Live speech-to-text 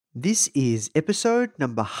This is episode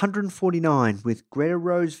number 149 with Gretta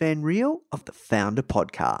Rose Van Riel of the Founder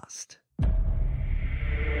Podcast.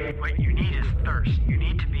 What you need is thirst. You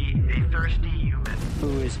need to be a thirsty human who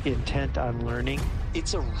is intent on learning.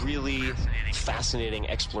 It's a really fascinating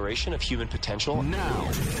exploration of human potential. Now,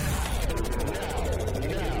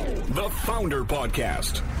 the Founder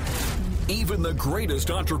Podcast. Even the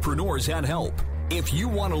greatest entrepreneurs had help. If you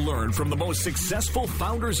want to learn from the most successful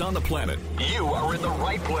founders on the planet, you are in the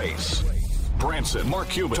right place. Branson, Mark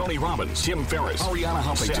Cuban, Tony Robbins, Tim Ferriss, Ariana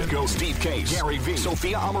Huffington, Seth Godin, Steve Case, Gary Vee,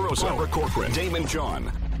 Sophia Amoruso, Barbara Corcoran, Damon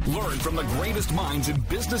John. Learn from the greatest minds in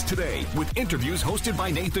business today with interviews hosted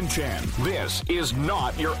by Nathan Chan. This is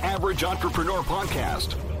not your average entrepreneur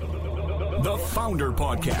podcast. The Founder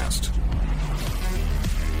Podcast.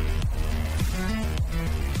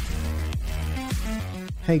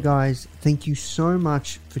 Hey guys, thank you so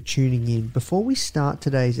much for tuning in. Before we start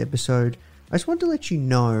today's episode, I just want to let you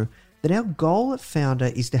know that our goal at Founder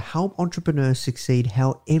is to help entrepreneurs succeed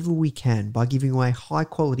however we can by giving away high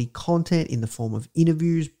quality content in the form of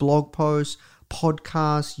interviews, blog posts,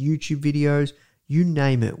 podcasts, YouTube videos, you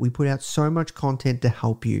name it. We put out so much content to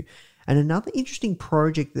help you. And another interesting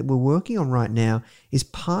project that we're working on right now is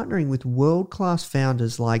partnering with world-class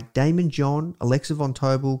founders like Damon John, Alexa Von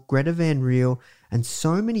Tobel, Gretta Van Riel, and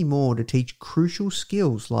so many more to teach crucial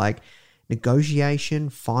skills like negotiation,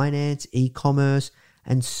 finance, e-commerce,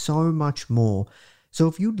 and so much more. So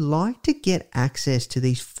if you'd like to get access to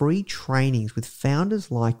these free trainings with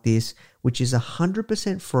founders like this, which is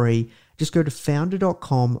 100% free, just go to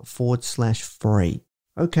founder.com/free.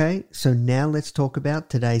 Okay, so now let's talk about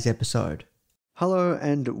today's episode. Hello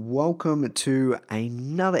and welcome to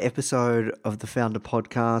another episode of the Founder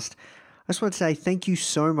Podcast. I just want to say thank you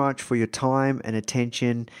so much for your time and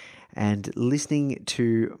attention and listening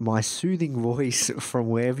to my soothing voice from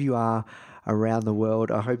wherever you are around the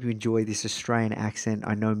world. I hope you enjoy this Australian accent.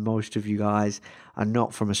 I know most of you guys are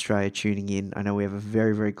not from Australia tuning in. I know we have a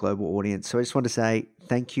very, very global audience. So I just want to say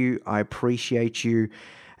thank you. I appreciate you.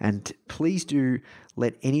 And please do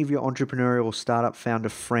let any of your entrepreneurial or startup founder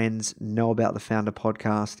friends know about the Founder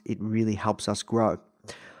Podcast. It really helps us grow.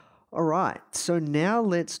 All right, so now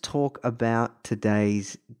let's talk about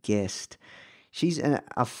today's guest. She's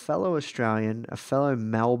a fellow Australian, a fellow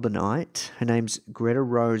Melbourneite. Her name's Gretta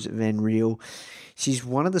Rose Van Riel. She's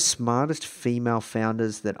one of the smartest female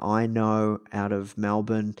founders that I know out of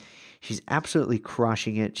Melbourne. She's absolutely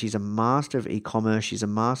crushing it. She's a master of e-commerce. She's a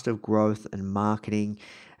master of growth and marketing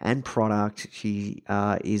and product. She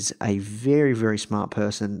is a very, very smart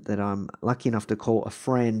person that I'm lucky enough to call a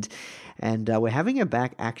friend. And we're having her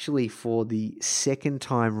back actually for the second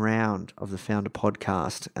time round of the Founder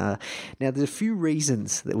Podcast. Now, there's a few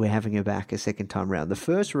reasons that we're having her back a second time round. The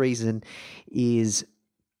first reason is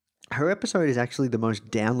her episode is actually the most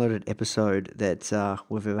downloaded episode that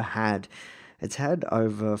we've ever had. It's had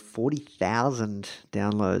over 40,000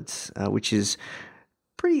 downloads, which is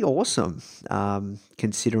pretty awesome,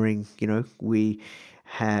 considering, we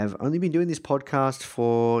have only been doing this podcast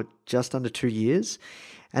for just under 2 years.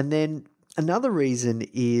 And then another reason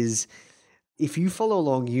is, if you follow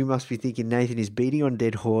along, you must be thinking Nathan is beating on a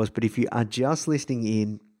dead horse. But if you are just listening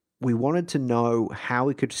in, we wanted to know how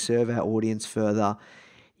we could serve our audience further.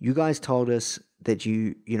 You guys told us that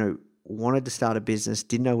you wanted to start a business,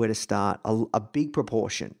 didn't know where to start. A big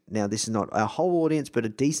proportion. Now, this is not our whole audience, but a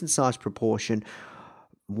decent sized proportion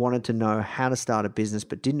wanted to know how to start a business,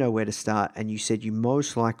 but didn't know where to start. And you said you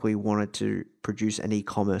most likely wanted to produce an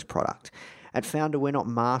e-commerce product. At Founder, we're not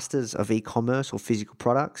masters of e-commerce or physical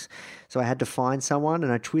products. So I had to find someone,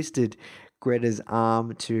 and I twisted Gretta's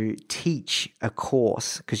arm to teach a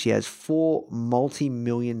course because she has 4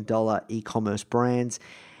 multi-million-dollar e-commerce brands.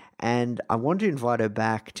 And I wanted to invite her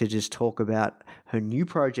back to just talk about her new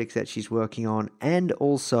projects that she's working on, and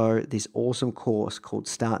also this awesome course called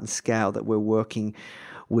Start and Scale that we're working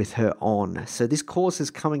with her on. So this course is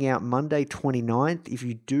coming out Monday 29th. If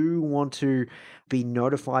you do want to be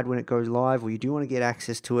notified when it goes live, or you do want to get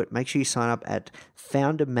access to it, make sure you sign up at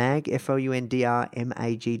foundermag,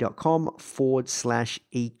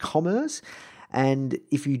 foundrmag.com/e-commerce. And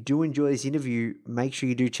if you do enjoy this interview, make sure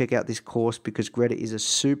you do check out this course, because Gretta is a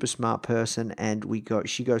super smart person, and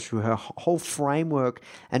she goes through her whole framework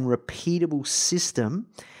and repeatable system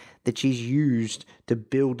that she's used to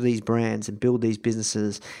build these brands and build these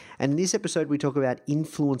businesses. And in this episode, we talk about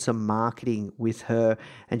influencer marketing with her,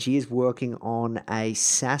 and she is working on a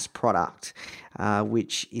SaaS product,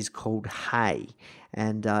 which is called Hey.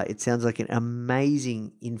 And it sounds like an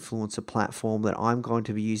amazing influencer platform that I'm going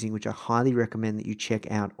to be using, which I highly recommend that you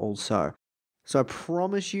check out also. So I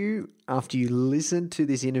promise you, after you listen to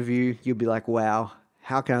this interview, you'll be like, wow,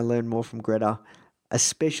 how can I learn more from Gretta?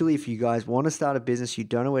 Especially if you guys want to start a business, you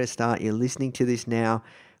don't know where to start, you're listening to this now,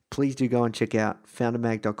 please do go and check out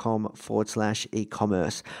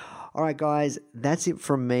foundermag.com/e-commerce. All right, guys, that's it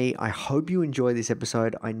from me. I hope you enjoy this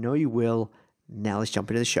episode. I know you will. Now let's jump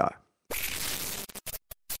into the show.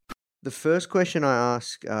 The first question I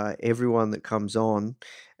ask everyone that comes on,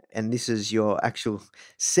 and this is your actual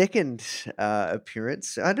second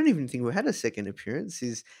appearance. I don't even think we had a second appearance.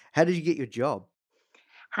 Is how did you get your job?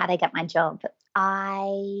 How did I get my job?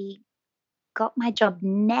 I got my job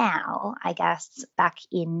now, I guess, back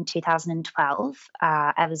in 2012.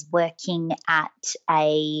 I was working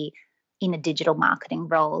in a digital marketing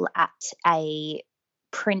role at a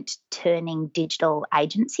print turning digital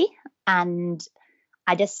agency. And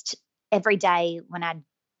I just, every day when I'd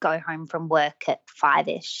go home from work at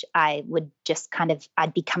 5-ish, I would just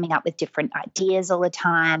I'd be coming up with different ideas all the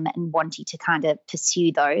time and wanting to kind of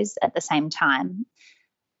pursue those at the same time.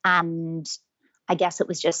 And I guess it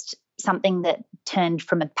was just something that turned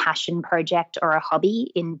from a passion project or a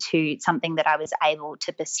hobby into something that I was able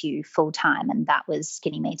to pursue full time, and that was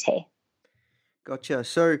SkinnyMeTea. Gotcha.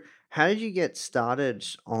 So how did you get started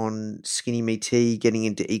on SkinnyMeTea, getting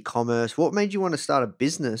into e-commerce? What made you want to start a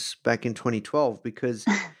business back in 2012? Because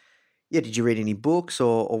did you read any books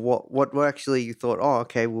or what actually you thought, oh,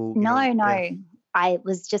 okay, well, No. yeah. I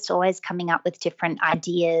was just always coming up with different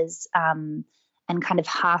ideas and kind of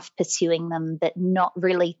half pursuing them, but not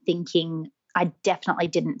really thinking. I definitely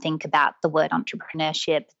didn't think about the word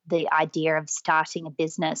entrepreneurship, the idea of starting a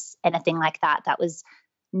business, anything like that. That was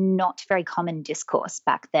not very common discourse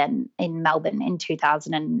back then in Melbourne in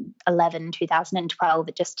 2011, 2012.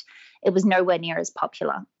 It was nowhere near as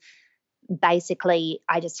popular. Basically,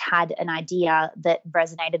 I just had an idea that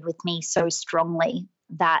resonated with me so strongly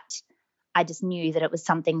that I just knew that it was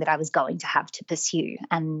something that I was going to have to pursue.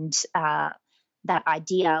 And that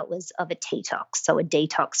idea was of a detox, so a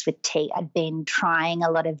detox with tea. I'd been trying a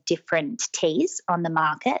lot of different teas on the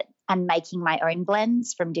market and making my own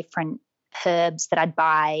blends from different herbs that I'd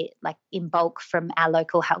buy like in bulk from our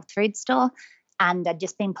local health food store. And I'd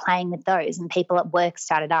just been playing with those, and people at work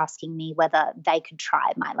started asking me whether they could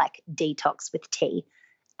try my like detox with tea.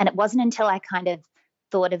 And it wasn't until I kind of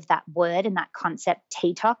thought of that word and that concept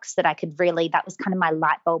detox that that was kind of my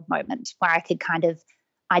light bulb moment where I could kind of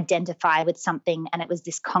identify with something, and it was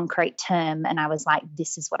this concrete term, and I was like,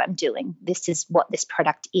 this is what I'm doing, this is what this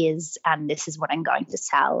product is, and this is what I'm going to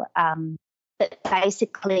sell. But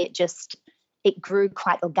basically it grew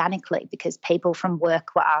quite organically because people from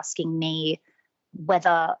work were asking me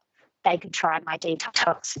whether they could try my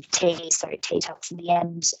detox tea, so detox in the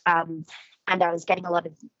end. And I was getting a lot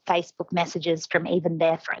of Facebook messages from even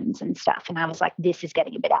their friends and stuff, and I was like, this is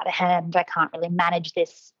getting a bit out of hand, I can't really manage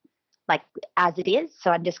this like as it is,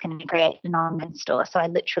 so I'm just going to create an online store. So I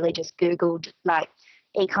literally just Googled like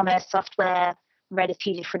e-commerce software, read a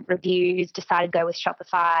few different reviews, decided to go with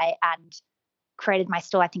Shopify and created my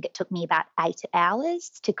store. I think it took me about 8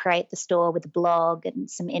 hours to create the store with a blog and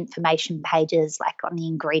some information pages like on the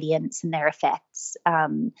ingredients and their effects,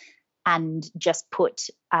 and just put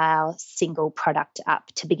our single product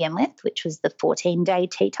up to begin with, which was the 14-day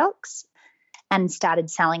detox, and started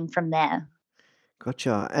selling from there.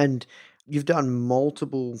 Gotcha. And you've done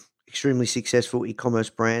multiple extremely successful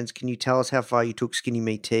e-commerce brands. Can you tell us how far you took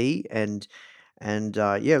SkinnyMeTea? And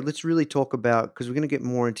let's really talk about, because we're going to get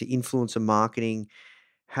more into influencer marketing,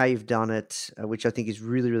 how you've done it, which I think is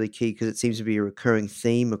really, really key because it seems to be a recurring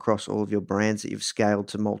theme across all of your brands that you've scaled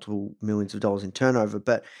to multiple millions of dollars in turnover.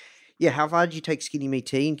 But yeah, how far did you take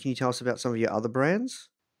SkinnyMeTea? And can you tell us about some of your other brands?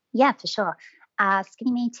 Yeah, for sure.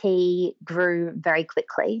 SkinnyMeTea grew very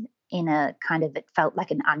quickly in a kind of, it felt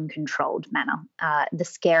like an uncontrolled manner. The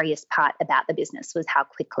scariest part about the business was how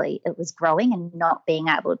quickly it was growing and not being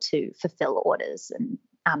able to fulfill orders and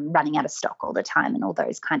running out of stock all the time and all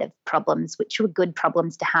those kind of problems, which were good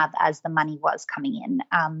problems to have as the money was coming in.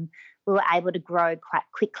 We were able to grow quite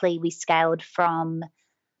quickly. We scaled from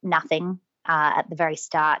nothing. At the very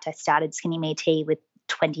start, I started SkinnyMeTea with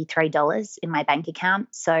 $23 in my bank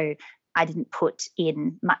account. So I didn't put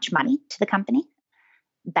in much money to the company.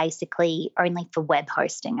 Basically only for web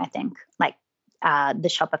hosting, I think. Like the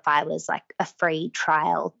Shopify was like a free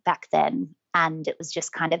trial back then, and it was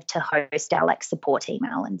just kind of to host our like support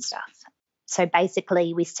email and stuff. So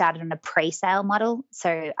basically we started on a pre-sale model.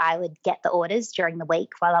 So I would get the orders during the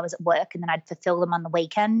week while I was at work, and then I'd fulfill them on the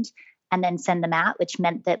weekend and then send them out, which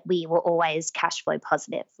meant that we were always cash flow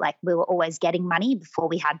positive. Like we were always getting money before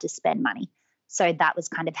we had to spend money. So that was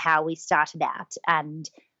kind of how we started out, and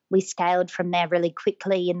we scaled from there really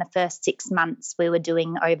quickly. In the first 6 months, we were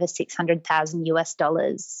doing over $600,000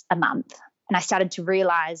 US a month. And I started to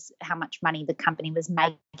realize how much money the company was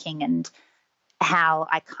making and how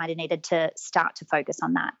I kind of needed to start to focus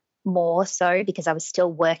on that more so, because I was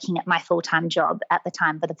still working at my full-time job at the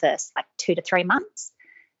time for the first 2 to 3 months.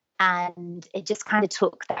 And it just kind of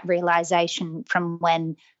took that realization from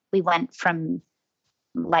when we went from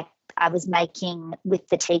I was making with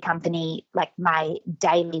the tea company my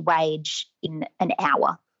daily wage in an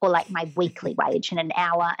hour, or my weekly wage in an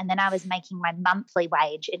hour. And then I was making my monthly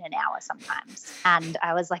wage in an hour sometimes. And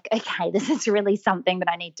I was like, okay, this is really something that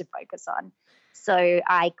I need to focus on. So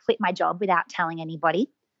I quit my job without telling anybody.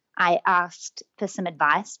 I asked for some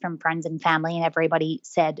advice from friends and family, and everybody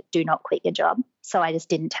said, do not quit your job. So I just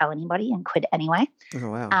didn't tell anybody and quit anyway. Oh,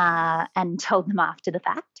 wow. And told them after the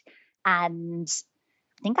fact. And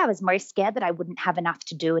I think I was most scared that I wouldn't have enough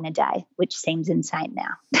to do in a day, which seems insane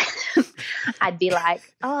now. I'd be like,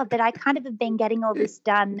 oh, but I kind of have been getting all this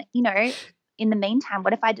done, in the meantime.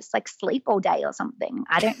 What if I just sleep all day or something?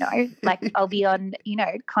 I don't know. I'll be on,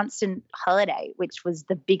 constant holiday, which was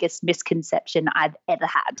the biggest misconception I've ever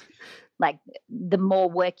had. The more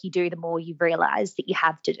work you do, the more you realize that you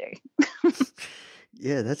have to do.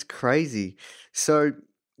 Yeah, that's crazy. So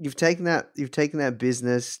you've taken that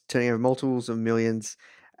business, turning over multiples of millions,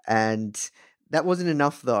 and that wasn't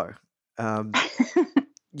enough though.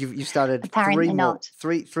 You started Apparently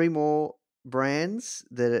three more brands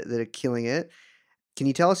that are killing it. Can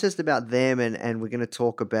you tell us just about them? And we're going to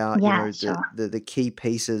talk about sure. the key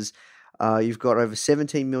pieces. You've got over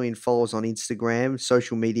 17 million followers on Instagram,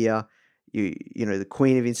 social media. You know the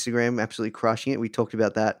queen of Instagram, absolutely crushing it. We talked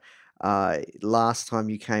about that last time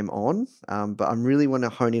you came on, but I really want to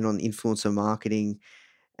hone in on influencer marketing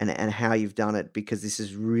and how you've done it, because this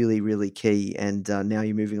is really, really key. And now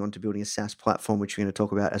you're moving on to building a SaaS platform, which we're going to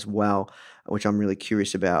talk about as well, which I'm really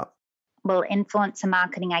curious about. Well, influencer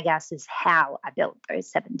marketing, I guess, is how I built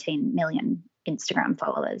those 17 million Instagram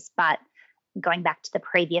followers. But going back to the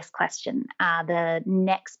previous question, the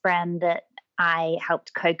next brand that I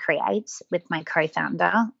helped co-create with my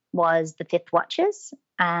co-founder was the Fifth Watches.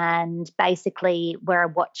 And basically, we're a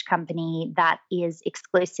watch company that is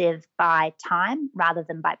exclusive by time rather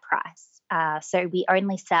than by price. So we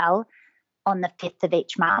only sell on the 5th of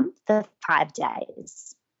each month for 5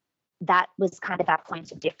 days. That was kind of our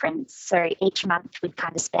point of difference. So each month we'd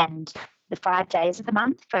kind of spend the 5 days of the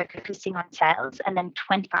month focusing on sales, and then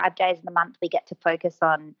 25 days of the month we get to focus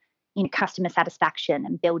on customer satisfaction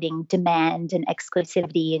and building demand and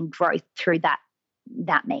exclusivity and growth through that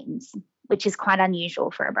means, which is quite unusual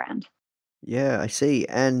for a brand. Yeah, I see.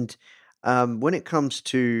 And when it comes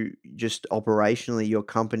to just operationally your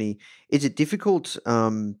company, is it difficult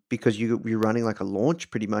because you're running a launch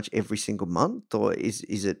pretty much every single month, or is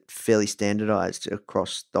it fairly standardized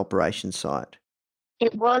across the operations side?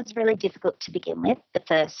 It was really difficult to begin with. The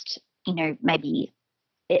first, maybe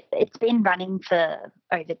it's been running for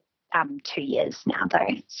over 2 years now,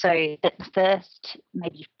 though. So the first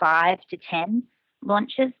maybe 5 to 10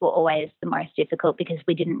 launches were always the most difficult because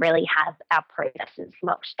we didn't really have our processes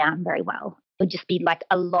locked down very well. It would just be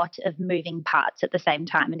a lot of moving parts at the same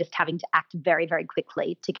time and just having to act very, very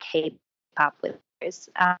quickly to keep up with those.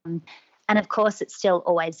 And of course, it still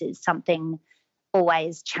always is something,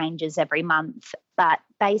 always changes every month. But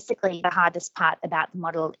basically, the hardest part about the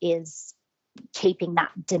model is keeping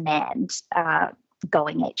that demand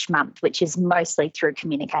going each month, which is mostly through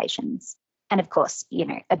communications. And of course,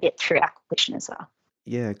 a bit through acquisition as well.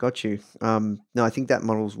 Yeah, got you. No, I think that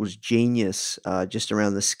model was genius, just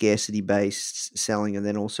around the scarcity-based selling, and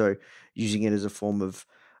then also using it as a form of,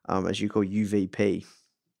 as you call, UVP.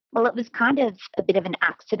 Well, it was kind of a bit of an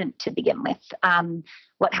accident to begin with.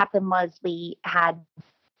 What happened was we had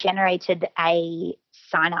generated a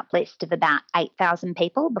sign-up list of about 8,000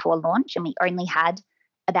 people before launch, and we only had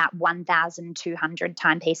about 1,200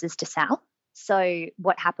 timepieces to sell. So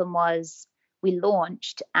what happened was we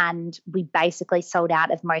launched and we basically sold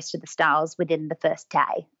out of most of the styles within the first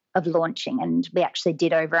day of launching. And we actually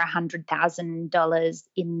did over $100,000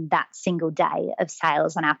 in that single day of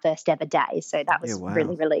sales on our first ever day. So that was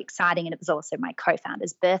really, really exciting. And it was also my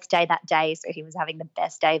co-founder's birthday that day. So he was having the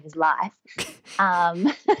best day of his life,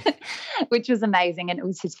 which was amazing. And it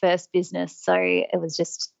was his first business. So it was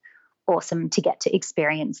just awesome to get to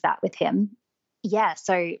experience that with him. Yeah,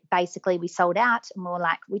 so basically we sold out and we were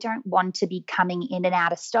like, we don't want to be coming in and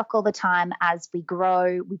out of stock all the time as we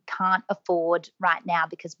grow. We can't afford right now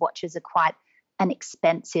because watches are quite an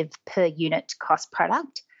expensive per unit cost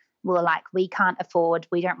product. We were like, we can't afford,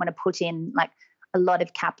 we don't want to put in a lot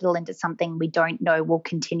of capital into something we don't know will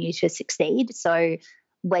continue to succeed. So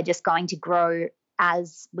we're just going to grow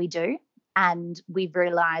as we do. And we've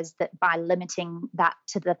realized that by limiting that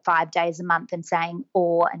to the 5 days a month and saying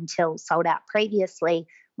or until sold out previously,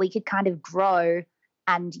 we could kind of grow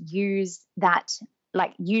and use that.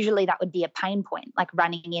 Like usually that would be a pain point, like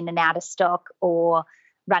running in and out of stock or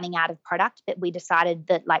running out of product. But we decided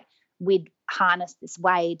that like we'd harness this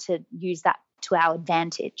way to use that to our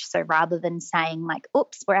advantage. So rather than saying like,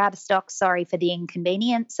 oops, we're out of stock, sorry for the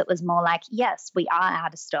inconvenience, it was more like, yes, we are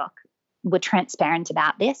out of stock. We're transparent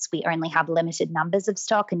about this. We only have limited numbers of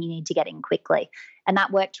stock and you need to get in quickly. And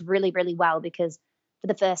that worked really, really well because for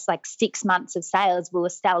the first like 6 months of sales, we were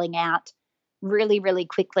selling out really, really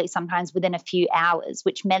quickly, sometimes within a few hours,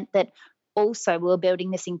 which meant that also we were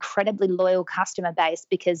building this incredibly loyal customer base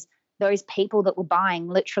because those people that were buying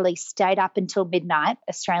literally stayed up until midnight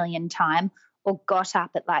Australian time or got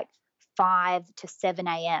up at like 5 to 7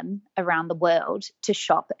 a.m. around the world to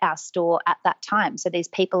shop our store at that time. So these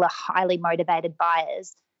people are highly motivated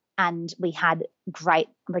buyers and we had great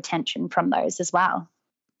retention from those as well.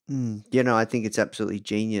 I think it's absolutely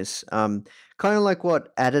genius. Kind of like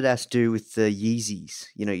what Adidas do with the Yeezys,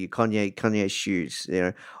 your Kanye shoes,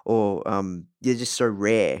 or they're just so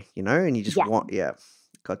rare, and you just want,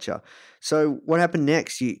 gotcha. So what happened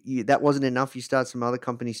next? You that wasn't enough. You start some other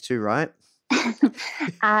companies too, right?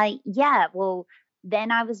 Well,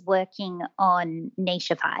 then I was working on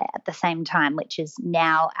Nicheify at the same time, which is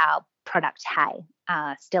now our product Hey,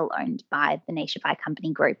 still owned by the Nicheify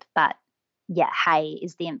company group, but Hey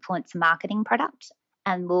is the influencer marketing product.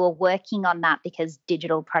 And we were working on that because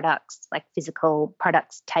digital products, like physical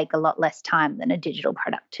products, take a lot less time than a digital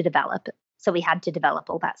product to develop. So we had to develop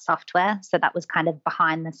all that software. So that was kind of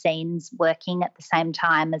behind the scenes working at the same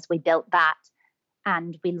time as we built that.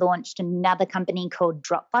 And we launched another company called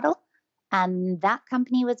Drop Bottle. And that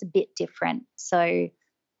company was a bit different. So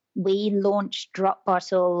we launched Drop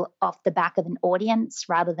Bottle off the back of an audience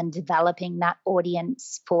rather than developing that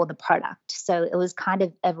audience for the product. So it was kind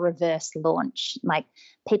of a reverse launch. Like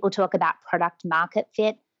people talk about product market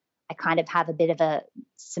fit. I kind of have a bit of a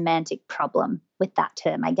semantic problem with that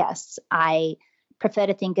term, I guess. I prefer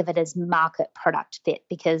to think of it as market product fit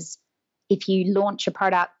because if you launch a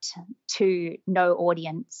product to no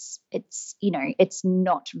audience, it's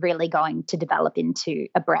not really going to develop into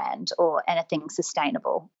a brand or anything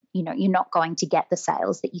sustainable. You're not going to get the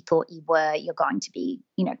sales that you thought you were. You're going to be,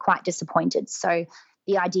 quite disappointed. So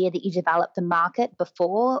the idea that you develop the market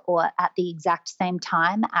before or at the exact same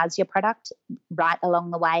time as your product, right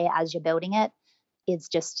along the way as you're building it, is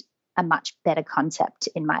just a much better concept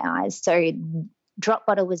in my eyes. So Drop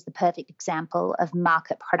Bottle was the perfect example of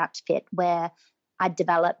market product fit where I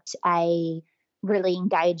developed a really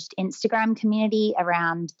engaged Instagram community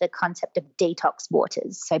around the concept of detox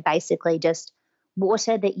waters. So basically just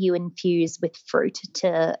water that you infuse with fruit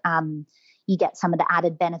to you get some of the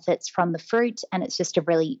added benefits from the fruit, and it's just a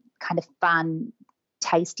really kind of fun,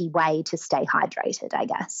 tasty way to stay hydrated, I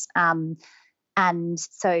guess. And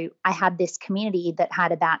so I had this community that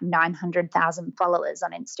had about 900,000 followers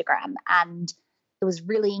on Instagram, and it was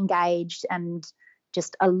really engaged and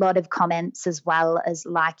just a lot of comments as well as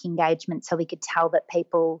like engagement. So we could tell that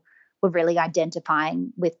people were really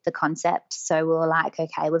identifying with the concept. So we were like,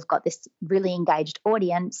 okay, we've got this really engaged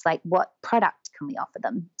audience. Like, what product can we offer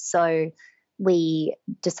them? So we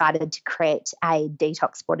decided to create a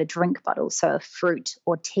detox water drink bottle. So a fruit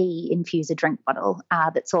or tea infuser drink bottle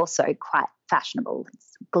that's also quite fashionable.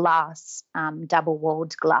 It's glass,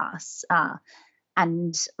 double-walled glass.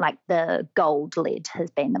 And like the gold lid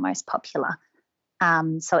has been the most popular.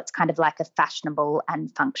 So it's kind of like a fashionable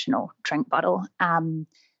and functional drink bottle.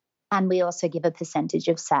 And we also give a percentage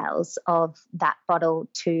of sales of that bottle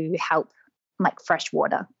to help like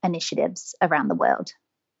freshwater initiatives around the world.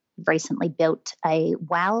 Recently built a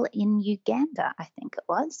well in Uganda, I think it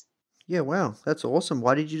was. Yeah, wow. That's awesome.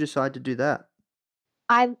 Why did you decide to do that?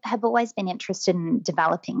 I have always been interested in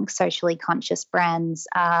developing socially conscious brands,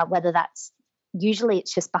 whether that's usually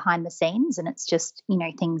it's just behind the scenes and it's just,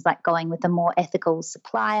 things like going with a more ethical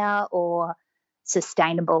supplier or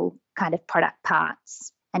sustainable kind of product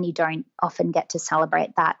parts. And you don't often get to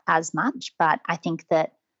celebrate that as much. But I think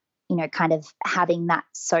that, kind of having that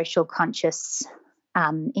social conscious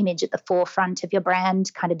image at the forefront of your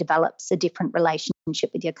brand kind of develops a different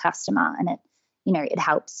relationship with your customer. And it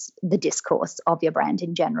helps the discourse of your brand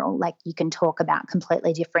in general. Like you can talk about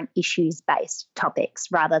completely different issues-based topics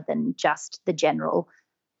rather than just the general,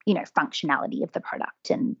 functionality of the product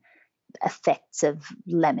and effects of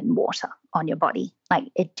lemon water on your body. Like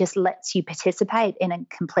it just lets you participate in a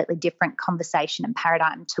completely different conversation and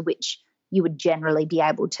paradigm to which you would generally be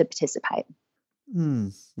able to participate.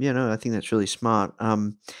 Yeah, no, I think that's really smart.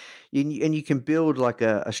 And you can build like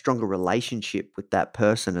a stronger relationship with that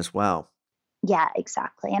person as well. Yeah,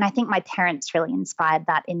 exactly. And I think my parents really inspired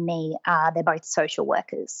that in me. They're both social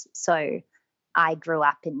workers. So I grew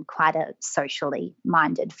up in quite a socially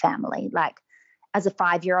minded family. Like as a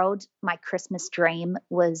 5-year-old, my Christmas dream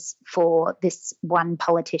was for this one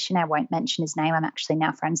politician. I won't mention his name. I'm actually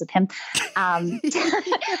now friends with him.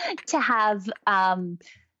 To have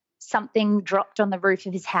something dropped on the roof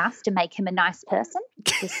of his house to make him a nice person,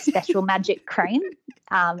 this special magic cream.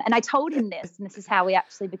 And I told him this, and this is how we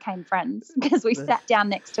actually became friends, because we sat down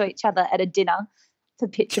next to each other at a dinner for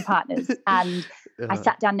picture partners. And I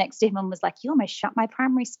sat down next to him and was like, you almost shut my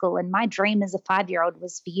primary school. And my dream as a 5-year-old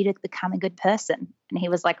was for you to become a good person. And he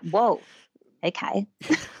was like, whoa, okay.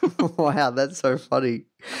 Wow, that's so funny.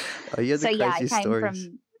 Oh, you have the So yeah, craziest stories.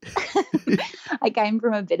 I came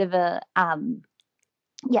from a bit of a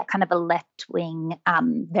kind of a left-wing,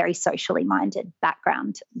 very socially minded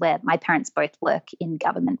background, where my parents both work in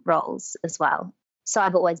government roles as well. So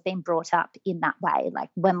I've always been brought up in that way. Like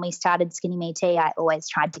when we started SkinnyMeTea, I always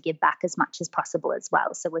tried to give back as much as possible as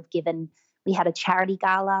well. So we had a charity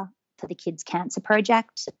gala for the Kids Cancer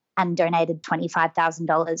Project and donated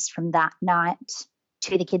 $25,000 from that night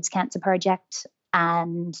to the Kids Cancer Project,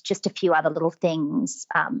 and just a few other little things.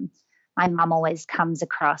 My mum always comes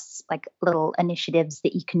across like little initiatives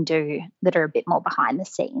that you can do that are a bit more behind the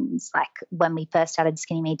scenes. Like when we first started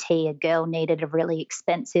SkinnyMeTea, a girl needed a really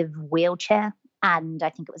expensive wheelchair, and I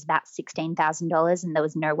think it was about $16,000, and there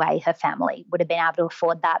was no way her family would have been able to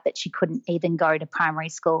afford that, but she couldn't even go to primary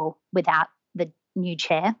school without the new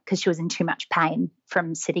chair because she was in too much pain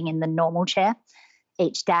from sitting in the normal chair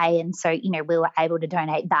each day. And so, we were able to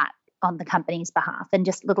donate that on the company's behalf, and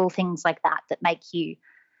just little things like that that make you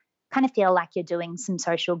kind of feel like you're doing some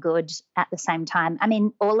social good at the same time. I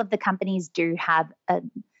mean, all of the companies do have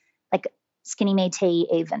like SkinnyMeTea,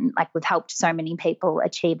 even like we've helped so many people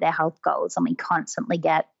achieve their health goals, and we constantly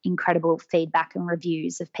get incredible feedback and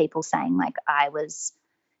reviews of people saying like, I was,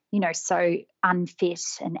 so unfit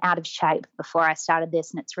and out of shape before I started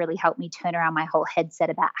this, and it's really helped me turn around my whole headset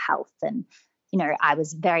about health. And, I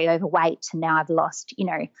was very overweight and now I've lost,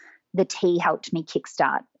 the tea helped me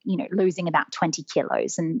kickstart, losing about 20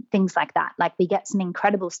 kilos and things like that. Like we get some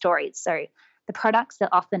incredible stories. So the products are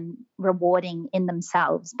often rewarding in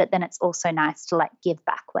themselves, but then it's also nice to like give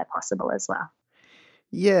back where possible as well.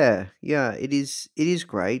 Yeah, yeah, it is. It is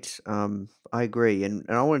great. I agree, and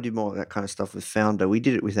I want to do more of that kind of stuff with Founder. We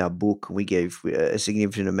did it with our book, and we gave a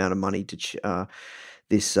significant amount of money to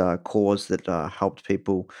this cause that helped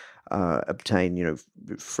people obtain,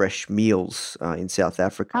 fresh meals in South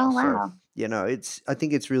Africa. Oh, So, wow. I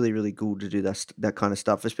think it's really, really cool to do that kind of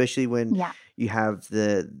stuff, especially when Yeah. you have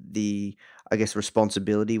the I guess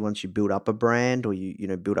responsibility once you build up a brand, or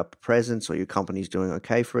you build up a presence, or your company's doing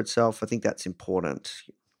okay for itself. I think that's important.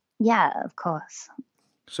 Yeah, of course.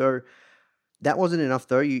 So that wasn't enough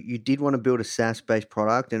though. You did want to build a SaaS based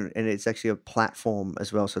product, and it's actually a platform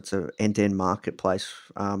as well. So it's an end to end marketplace.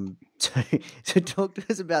 So talk to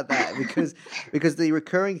us about that, because the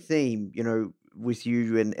recurring theme, with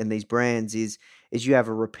you and these brands is you have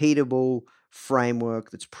a repeatable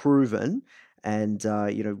framework that's proven. And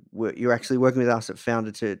you're actually working with us at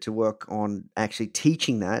Founder to work on actually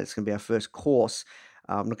teaching that. It's going to be our first course.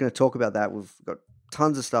 I'm not going to talk about that. We've got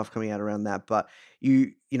tons of stuff coming out around that, but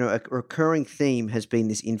a recurring theme has been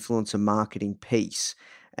this influencer marketing piece,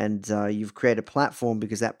 and you've created a platform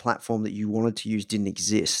because that platform that you wanted to use didn't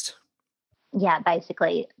exist. Yeah,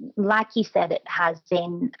 basically, like you said, it has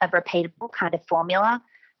been a repeatable kind of formula,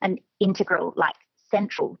 and integral, like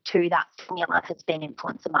central to that formula has been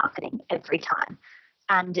influencer marketing every time.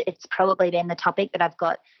 And it's probably been the topic that I've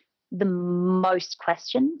got the most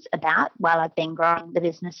questions about while I've been growing the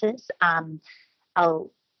businesses.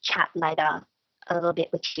 I'll chat later a little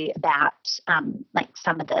bit with you about like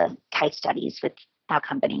some of the case studies with our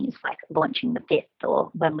companies, like launching the fifth, or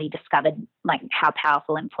when we discovered like how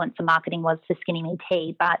powerful influencer marketing was for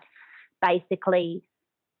SkinnyMeTea. But basically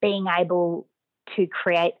being able to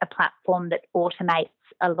create a platform that automates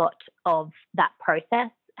a lot of that process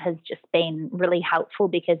has just been really helpful,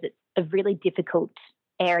 because it's a really difficult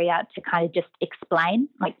area to kind of just explain.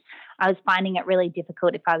 Like I was finding it really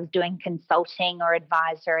difficult if I was doing consulting or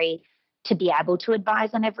advisory to be able to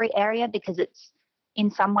advise on every area, because it's, in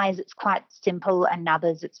some ways it's quite simple and in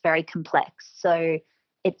others it's very complex. So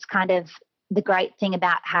it's kind of, the great thing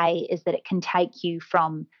about Hey is that it can take you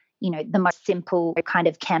from, the most simple kind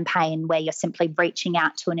of campaign where you're simply reaching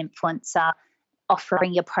out to an influencer,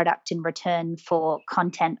 offering your product in return for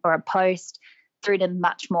content or a post, through to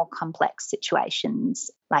much more complex situations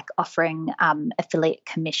like offering affiliate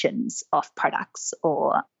commissions off products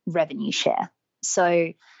or revenue share.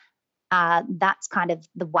 So that's kind of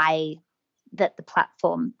the way that the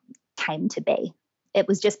platform came to be. It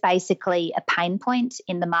was just basically a pain point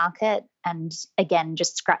in the market, and again,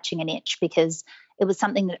 just scratching an itch, because it was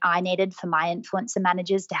something that I needed for my influencer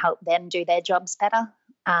managers to help them do their jobs better,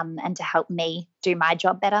 and to help me do my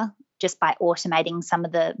job better, just by automating some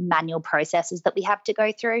of the manual processes that we have to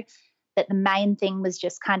go through. But the main thing was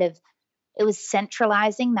just kind of, it was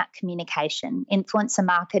centralizing that communication. Influencer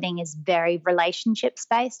marketing is very relationships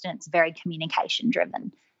based and it's very communication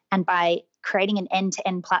driven. And by creating an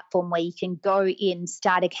end-to-end platform where you can go in,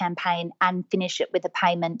 start a campaign and finish it with a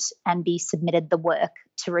payment and be submitted the work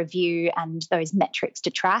to review and those metrics to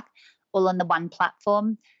track all on the one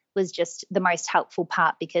platform, was just the most helpful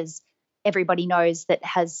part, because everybody knows that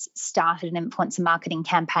has started an influencer marketing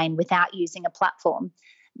campaign without using a platform,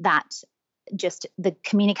 that just the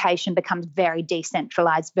communication becomes very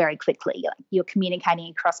decentralized very quickly. Like, you're communicating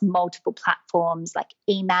across multiple platforms like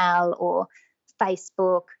email or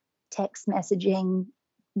Facebook, text messaging,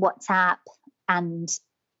 WhatsApp, and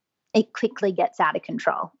it quickly gets out of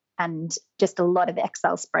control, and just a lot of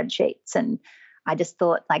Excel spreadsheets. And I just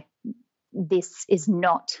thought, like, this is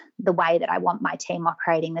not the way that I want my team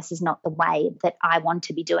operating. This is not the way that I want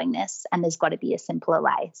to be doing this. And there's got to be a simpler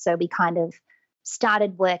way. So we kind of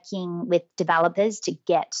started working with developers to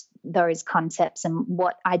get those concepts and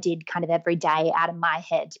what I did kind of every day out of my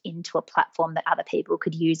head into a platform that other people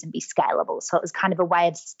could use and be scalable. So it was kind of a way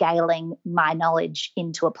of scaling my knowledge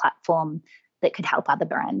into a platform that could help other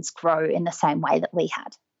brands grow in the same way that we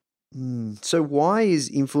had. So why is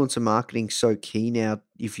influencer marketing so key now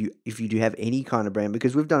if you do have any kind of brand?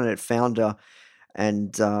 Because we've done it at Founder,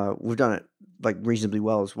 and we've done it like reasonably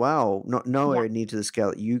well as well. Not nowhere near to the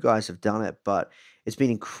scale that you guys have done it, but it's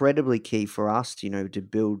been incredibly key for us to, to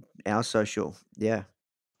build our social. Yeah.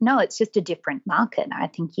 No, it's just a different market. I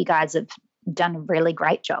think you guys have done a really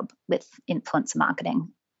great job with influencer marketing.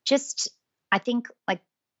 Just, I think, like,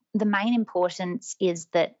 the main importance is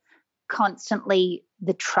that constantly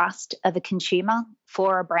the trust of a consumer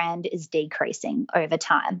for a brand is decreasing over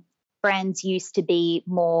time. Brands used to be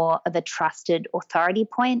more of a trusted authority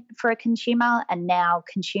point for a consumer, and now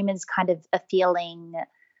consumers kind of are feeling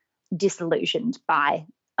disillusioned by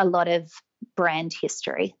a lot of brand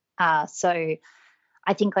history. So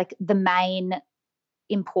I think, like, the main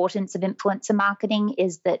importance of influencer marketing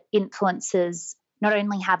is that influencers not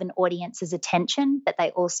only have an audience's attention, but they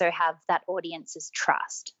also have that audience's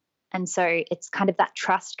trust. And so it's kind of that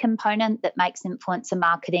trust component that makes influencer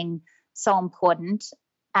marketing so important,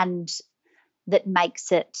 and that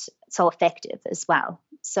makes it so effective as well.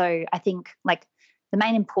 So I think, like, the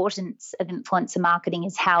main importance of influencer marketing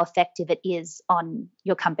is how effective it is on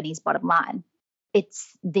your company's bottom line.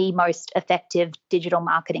 It's the most effective digital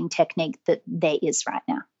marketing technique that there is right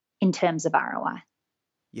now in terms of ROI.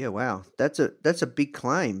 Yeah, wow. That's a big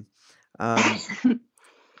claim.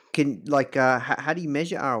 Can how do you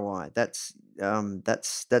measure ROI? That's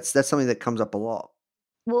something that comes up a lot.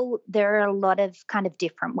 Well, there are a lot of kind of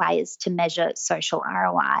different ways to measure social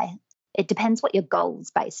ROI. It depends what your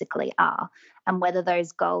goals basically are, and whether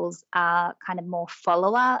those goals are kind of more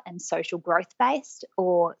follower and social growth based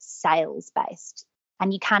or sales based.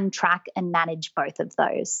 And you can track and manage both of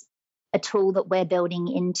those. A tool that we're building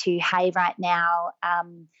into Hey right now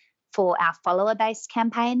for our follower based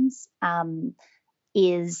campaigns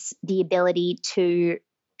is the ability to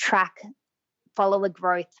track follower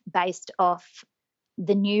growth based off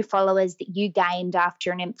the new followers that you gained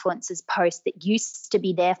after an influencer's post that used to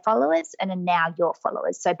be their followers and are now your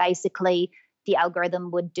followers. So basically, the algorithm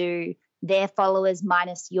would do their followers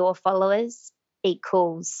minus your followers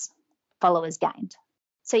equals followers gained.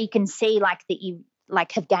 So you can see, like, that you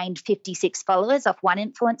have gained 56 followers off one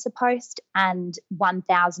influencer post and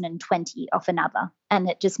 1,020 off another. And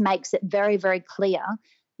it just makes it very, very clear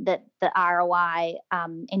that the ROI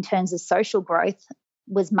in terms of social growth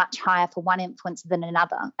was much higher for one influencer than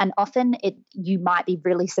another. And often you might be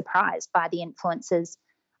really surprised by the influencers.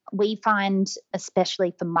 We find,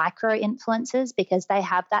 especially for micro influencers, because they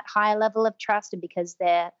have that higher level of trust and because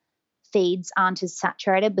their feeds aren't as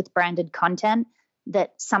saturated with branded content,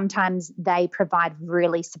 that sometimes they provide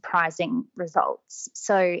really surprising results.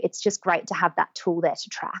 So it's just great to have that tool there to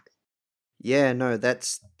track. Yeah, no,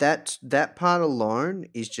 that part alone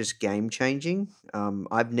is just game changing.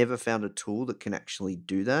 I've never found a tool that can actually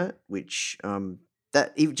do that, which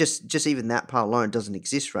that even just even that part alone doesn't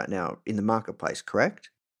exist right now in the marketplace, correct?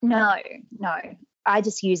 No. I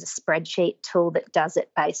just use a spreadsheet tool that does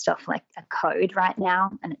it based off like a code right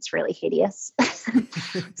now, and it's really hideous.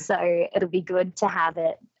 So it'll be good to have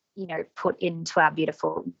it, put into our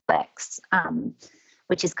beautiful Lex,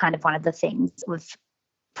 which is kind of one of the things we've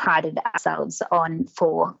prided ourselves on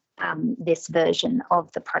for this version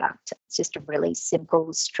of the product. It's just a really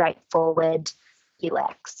simple, straightforward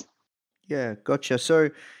UX. Yeah, gotcha.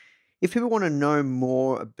 So if people want to know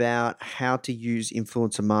more about how to use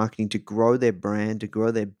influencer marketing to grow their brand, to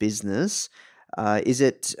grow their business, is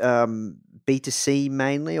it B2C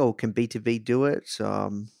mainly, or can B2B do it?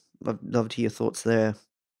 Love to hear your thoughts there.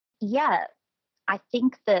 Yeah, I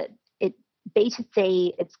think that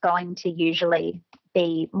B2C, it's going to usually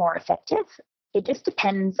be more effective. It just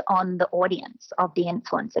depends on the audience of the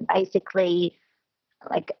influencer. Basically,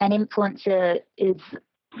 like an influencer is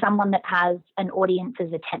someone that has an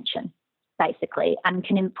audience's attention, basically, and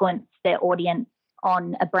can influence their audience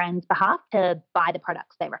on a brand's behalf to buy the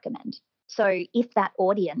products they recommend. So if that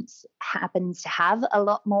audience happens to have a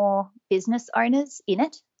lot more business owners in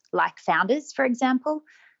it, like founders, for example,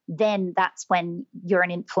 then that's when you're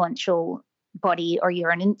an influential body or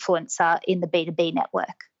you're an influencer in the B2B network.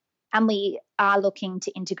 And we are looking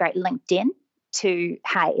to integrate LinkedIn to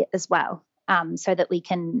Hey as well, so that we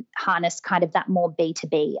can harness kind of that more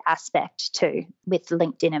B2B aspect too with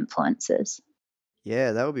LinkedIn influencers.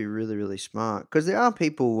 Yeah, that would be really, really smart, because there are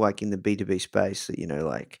people like in the B2B space that,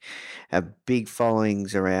 like have big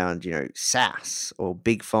followings around, SaaS, or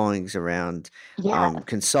big followings around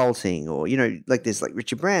consulting, or, like there's like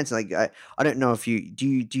Richard Branson. Like, I don't know if do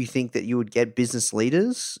you think that you would get business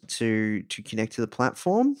leaders to connect to the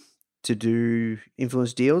platform to do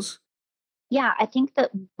influence deals? Yeah, I think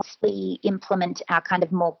that once we implement our kind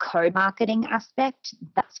of more co-marketing aspect,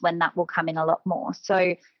 that's when that will come in a lot more.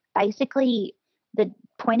 So basically, the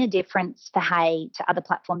point of difference for Hey to other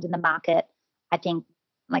platforms in the market, I think,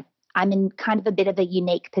 like, I'm in kind of a bit of a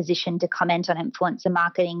unique position to comment on influencer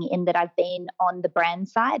marketing in that I've been on the brand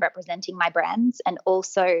side representing my brands, and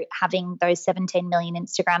also having those 17 million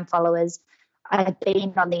Instagram followers. I've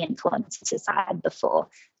been on the influencer side before,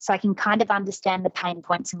 so I can kind of understand the pain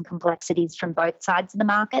points and complexities from both sides of the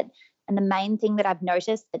market. And the main thing that I've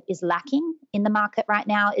noticed that is lacking in the market right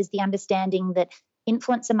now is the understanding that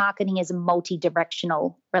influencer marketing is a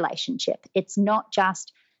multi-directional relationship. It's not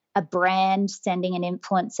just a brand sending an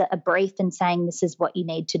influencer a brief and saying this is what you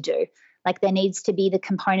need to do. Like, there needs to be the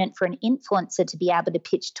component for an influencer to be able to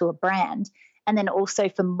pitch to a brand, and then also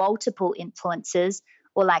for multiple influencers,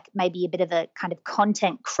 or like maybe a bit of a kind of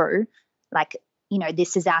content crew, like,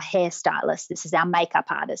 this is our hairstylist, this is our makeup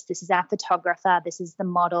artist, this is our photographer, this is the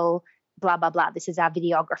model, blah, blah, blah, this is our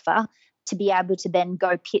videographer, to be able to then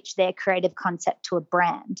go pitch their creative concept to a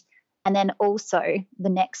brand. And then also the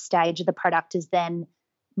next stage of the product is then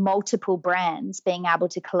multiple brands being able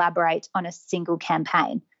to collaborate on a single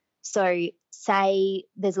campaign. So say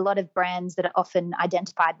there's a lot of brands that are often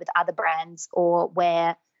identified with other brands, or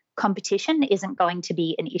where competition isn't going to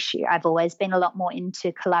be an issue. I've always been a lot more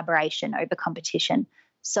into collaboration over competition.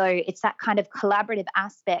 So it's that kind of collaborative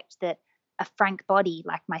aspect that a Frank Body,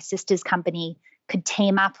 like my sister's company, could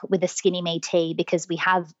team up with a SkinnyMeTea, because we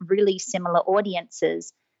have really similar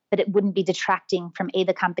audiences, but it wouldn't be detracting from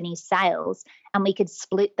either company's sales. And we could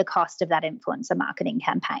split the cost of that influencer marketing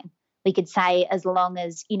campaign. We could say, as long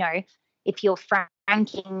as, if you're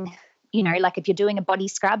franking, like if you're doing a body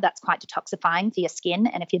scrub, that's quite detoxifying for your skin.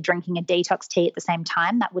 And if you're drinking a detox tea at the same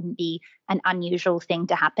time, that wouldn't be an unusual thing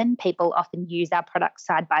to happen. People often use our products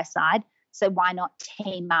side by side. So why not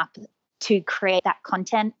team up to create that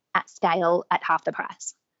content at scale at half the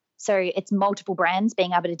price? So it's multiple brands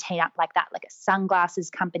being able to team up like that, like a sunglasses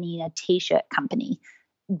company and a t-shirt company.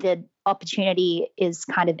 The opportunity is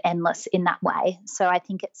kind of endless in that way. So I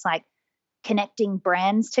think it's like connecting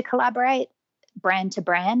brands to collaborate, brand to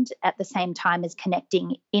brand, at the same time as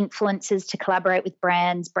connecting influencers to collaborate with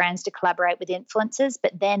brands, brands to collaborate with influencers.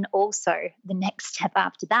 But then also the next step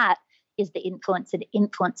after that is the influencer to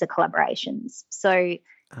influencer collaborations. So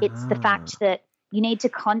it's the fact that you need to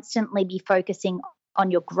constantly be focusing on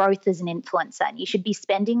your growth as an influencer, and you should be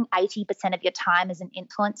spending 80% of your time as an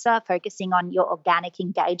influencer focusing on your organic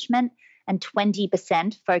engagement, and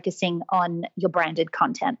 20% focusing on your branded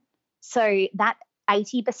content. So that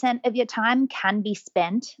 80% of your time can be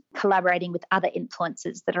spent collaborating with other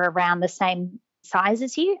influencers that are around the same size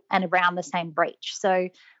as you and around the same reach. So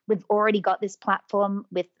we've already got this platform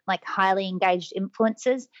with like highly engaged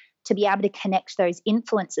influencers to be able to connect those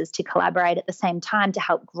influencers to collaborate at the same time to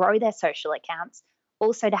help grow their social accounts,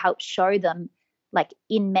 also to help show them like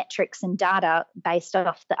in metrics and data based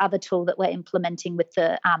off the other tool that we're implementing with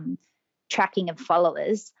the tracking of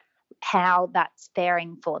followers, how that's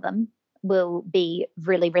faring for them will be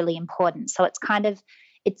really, really important. So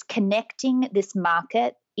it's connecting this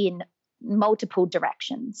market in multiple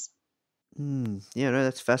directions. Yeah, no,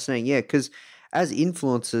 that's fascinating. Yeah, because as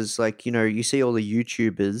influencers, like, you see all the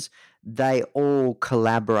YouTubers, they all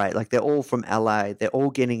collaborate. Like, they're all from LA. They're all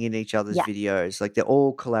getting in each other's Yeah. videos. Like, they're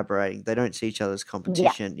all collaborating. They don't see each other's Yeah.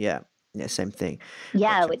 competition. Yeah. Yeah, same thing.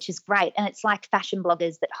 Yeah, Gotcha. which is great. And it's like fashion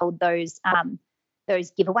bloggers that hold those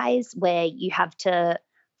giveaways where you have to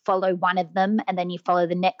follow one of them and then you follow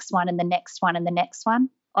the next one and the next one and the next one.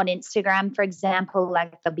 On Instagram, for example,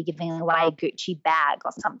 like they'll be giving away a Gucci bag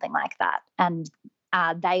or something like that. And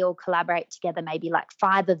they all collaborate together, maybe like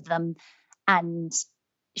 5 of them, and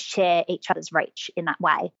share each other's reach in that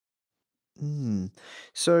way.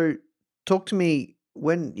 So, talk to me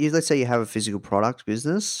let's say you have a physical product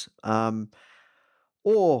business,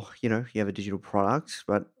 or you have a digital product,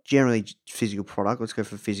 but generally physical product. Let's go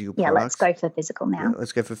for physical Yeah, let's products. go for physical Yeah, now.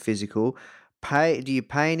 let's go for physical. Do you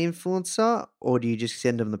pay an influencer or do you just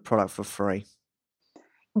send them the product for free?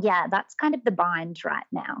 Yeah, that's kind of the bind right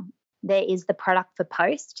now. There is the product for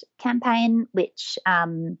post campaign, which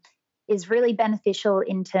is really beneficial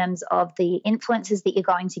in terms of the influencers that you're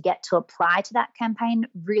going to get to apply to that campaign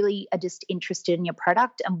really are just interested in your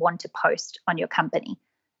product and want to post on your company.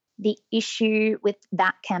 The issue with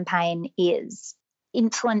that campaign is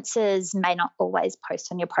influencers may not always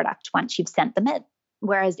post on your product once you've sent them it.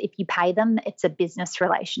 Whereas if you pay them, it's a business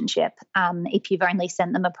relationship. If you've only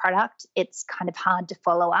sent them a product, it's kind of hard to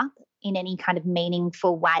follow up in any kind of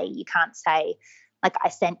meaningful way. You can't say, like, I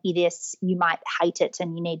sent you this, you might hate it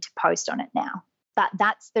and you need to post on it now. But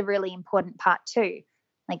that's the really important part too.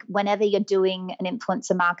 Like, whenever you're doing an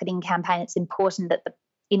influencer marketing campaign, it's important that the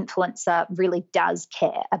influencer really does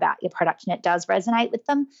care about your product and it does resonate with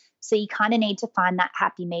them. So you kind of need to find that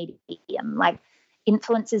happy medium. Like,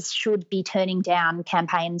 influencers should be turning down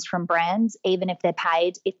campaigns from brands, even if they're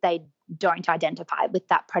paid, if they don't identify with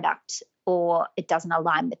that product or it doesn't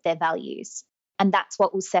align with their values. And that's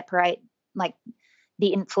what will separate, like,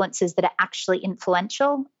 the influencers that are actually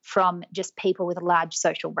influential from just people with a large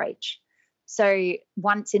social reach. So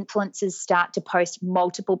once influencers start to post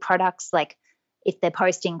multiple products, like if they're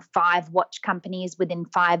posting 5 watch companies within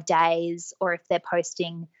 5 days, or if they're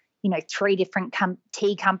posting 3 different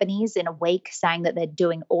tea companies in a week saying that they're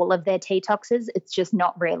doing all of their detoxes, it's just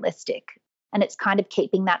not realistic. And it's kind of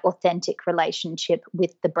keeping that authentic relationship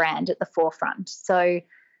with the brand at the forefront. So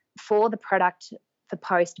for the product for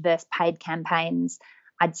post versus paid campaigns,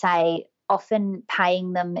 I'd say often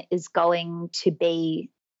paying them is going to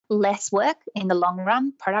be less work in the long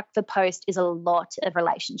run. Product for post is a lot of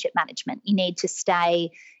relationship management. You need to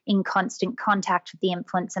stay in constant contact with the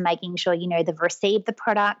influencer, making sure they've received the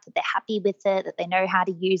product, that they're happy with it, that they know how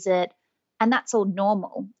to use it. And that's all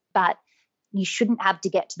normal. But you shouldn't have to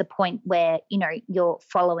get to the point where, you're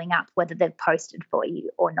following up whether they've posted for you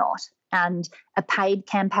or not. And a paid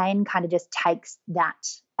campaign kind of just takes that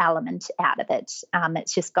element out of it.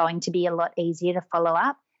 It's just going to be a lot easier to follow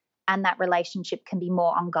up. And that relationship can be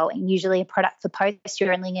more ongoing. Usually a product for post,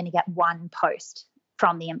 you're only going to get 1 post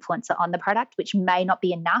from the influencer on the product, which may not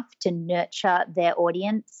be enough to nurture their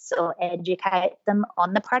audience or educate them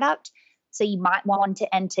on the product. So you might want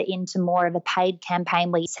to enter into more of a paid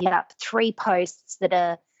campaign where you set up 3 posts that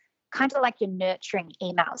are kind of like your nurturing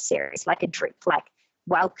email series, like a drip, like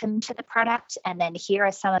welcome to the product, and then here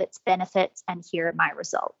are some of its benefits and here are my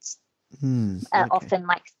results. Okay. Often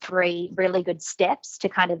like 3 really good steps to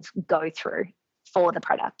kind of go through for the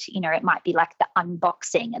product. It might be like the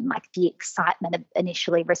unboxing and like the excitement of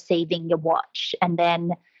initially receiving your watch, and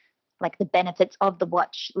then like the benefits of the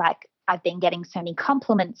watch, like I've been getting so many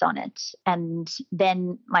compliments on it, and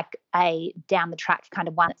then like a down the track kind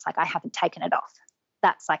of one, it's like I haven't taken it off.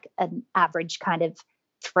 That's like an average kind of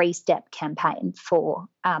 3-step campaign for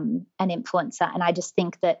an influencer. And I just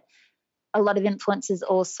think that a lot of influencers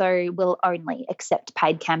also will only accept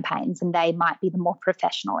paid campaigns, and they might be the more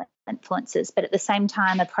professional influencers. But at the same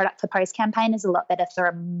time, a product for post campaign is a lot better for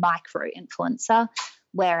a micro influencer,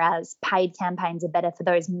 whereas paid campaigns are better for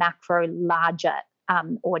those macro, larger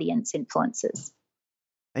audience influencers.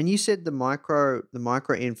 And you said the micro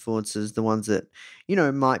influencers, the ones that,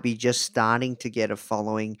 might be just starting to get a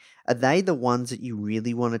following, are they the ones that you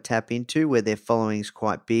really want to tap into where their following is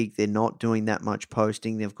quite big, they're not doing that much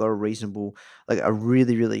posting, they've got a reasonable, like a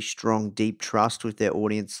really, really strong, deep trust with their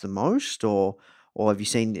audience the most? Or have you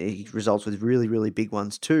seen results with really, really big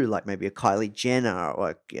ones too, like maybe a Kylie Jenner?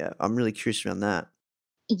 I'm really curious around that.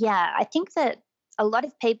 Yeah, I think that a lot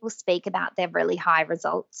of people speak about their really high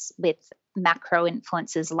results with macro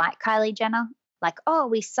influencers like Kylie Jenner, like, oh,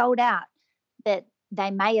 we sold out. But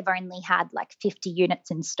they may have only had like 50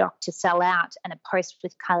 units in stock to sell out, and a post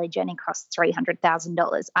with Kylie Jenner costs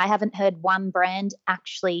 $300,000. I haven't heard one brand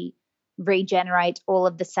actually regenerate all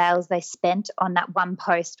of the sales they spent on that one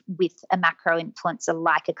post with a macro influencer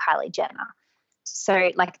like a Kylie Jenner.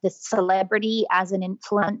 So like the celebrity as an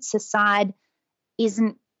influencer side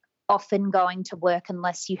isn't often going to work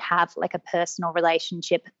unless you have like a personal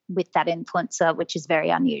relationship with that influencer, which is very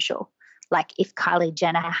unusual. Like if Kylie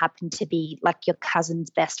Jenner happened to be like your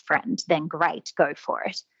cousin's best friend, then great, go for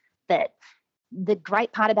it. But the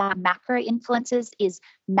great part about macro influencers is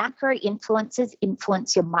macro influencers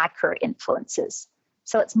influence your micro influencers.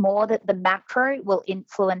 So it's more that the macro will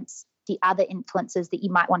influence the other influencers that you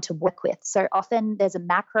might want to work with. So often there's a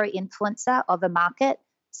macro influencer of a market.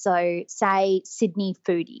 So say Sydney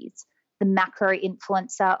Foodies, the macro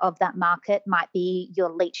influencer of that market might be your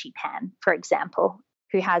lychee pan, for example,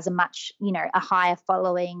 who has a much, a higher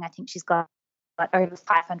following. I think she's got over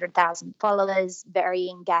 500,000 followers, very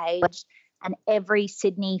engaged. And every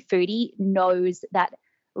Sydney foodie knows that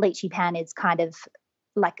lychee pan is kind of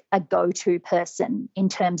like a go-to person in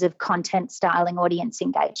terms of content styling, audience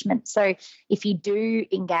engagement. So if you do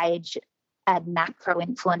engage a macro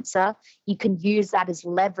influencer, you can use that as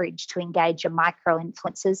leverage to engage your micro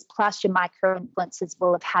influencers. Plus your micro influencers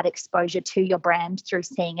will have had exposure to your brand through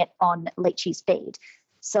seeing it on Lychee's feed.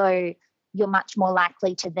 So you're much more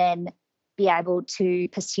likely to then be able to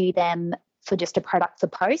pursue them for just a product for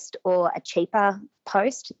post or a cheaper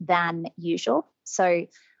post than usual. So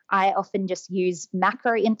I often just use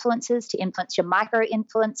macro influencers to influence your micro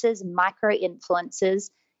influencers, and micro influencers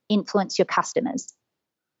influence your customers.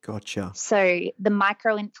 Gotcha. So the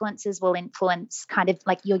micro influencers will influence kind of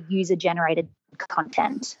like your user generated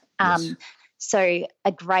content. Yes. So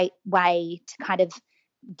a great way to kind of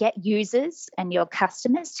get users and your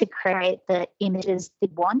customers to create the images they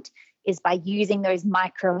want is by using those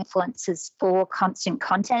micro influencers for constant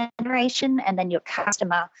content generation, and then your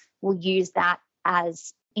customer will use that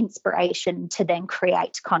as inspiration to then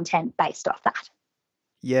create content based off that.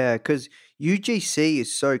 Yeah, because UGC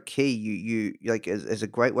is so key. You like as a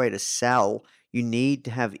great way to sell. You need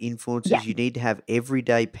to have influencers. Yeah. You need to have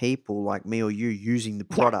everyday people like me or you using the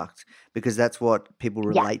Yeah. product because that's what people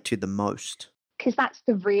relate to the most. Because that's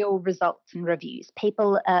the real results and reviews.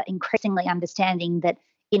 People are increasingly understanding that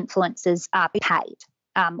influencers are paid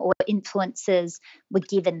or influencers were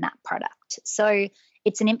given that product. So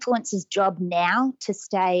it's an influencer's job now to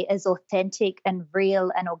stay as authentic and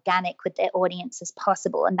real and organic with their audience as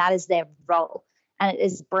possible, and that is their role. And it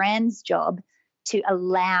is brand's job to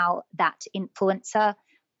allow that influencer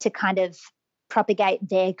to kind of propagate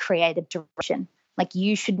their creative direction. Like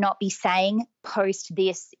you should not be saying, post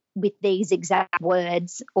this with these exact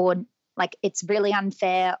words, or like it's really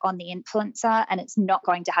unfair on the influencer and it's not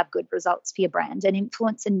going to have good results for your brand. An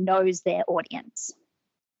influencer knows their audience.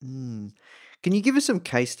 Mm. Can you give us some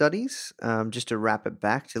case studies just to wrap it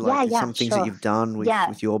back to some things that you've done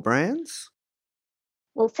with your brands?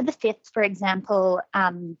 Well, for the fifth, for example,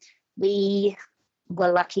 we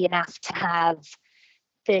were lucky enough to have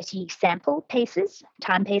 30 sample pieces,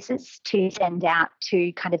 timepieces, to send out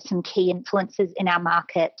to kind of some key influencers in our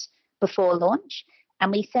market before launch.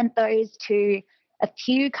 And we sent those to a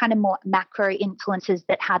few kind of more macro influencers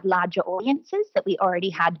that had larger audiences that we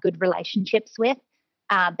already had good relationships with,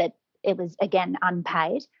 but it was, again,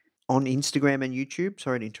 unpaid. On Instagram and YouTube?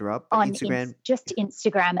 Sorry to interrupt. On Instagram. Just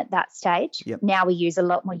Instagram at that stage. Yep. Now we use a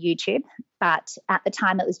lot more YouTube, but at the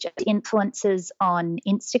time it was just influencers on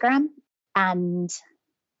Instagram and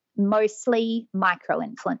mostly micro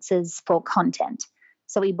influencers for content.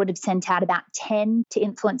 So we would have sent out about 10 to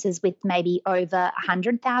influencers with maybe over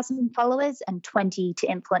 100,000 followers and 20 to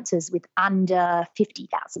influencers with under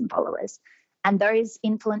 50,000 followers. And those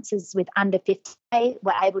influencers with under 50K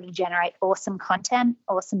were able to generate awesome content,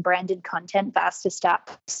 awesome branded content for us to start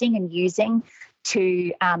posting and using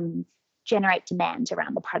to generate demand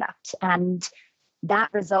around the product. And that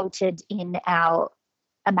resulted in our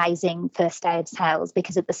amazing first day of sales,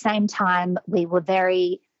 because at the same time, we were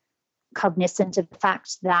very cognizant of the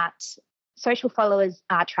fact that social followers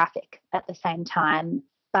are traffic at the same time,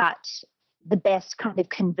 but the best kind of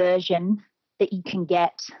conversion that you can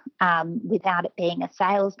get without it being a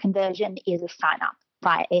sales conversion is a sign up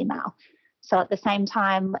via email. So at the same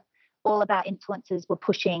time, all of our influencers were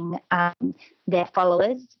pushing their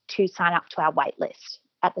followers to sign up to our wait list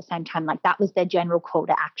at the same time. Like that was their general call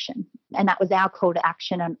to action. And that was our call to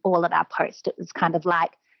action on all of our posts. It was kind of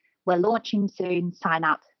like, we're launching soon, sign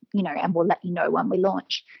up, and we'll let you know when we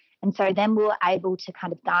launch. And so then we were able to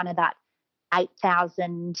kind of garner that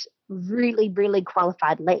 8,000 really, really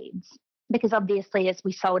qualified leads. because obviously as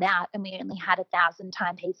we sold out and we only had 1,000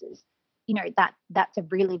 timepieces, that's a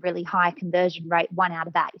really, really high conversion rate, 1 out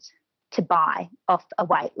of 8 to buy off a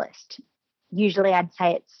wait list. Usually I'd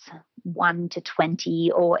say it's 1 to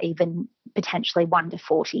 20 or even potentially 1 to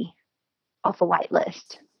 40 off a wait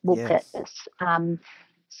list will purchase.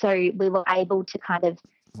 So we were able to kind of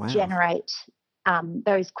generate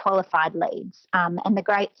those qualified leads. And the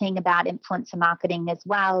great thing about influencer marketing as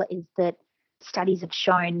well is that studies have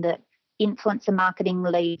shown that influencer marketing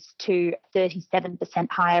leads to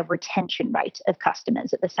 37% higher retention rate of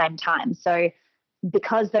customers at the same time. So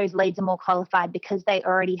because those leads are more qualified, because they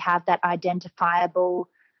already have that identifiable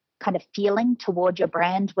kind of feeling towards your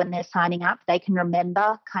brand when they're signing up, they can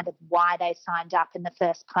remember kind of why they signed up in the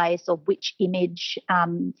first place or which image,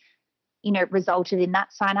 resulted in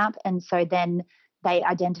that sign up. And so then they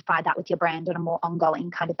identify that with your brand on a more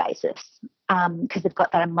ongoing kind of basis because they've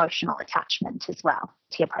got that emotional attachment as well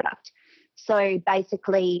to your product. So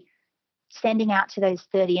basically sending out to those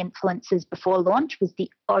 30 influencers before launch was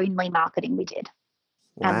the only marketing we did.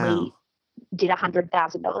 Wow. And we did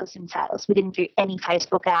 $100,000 in sales. We didn't do any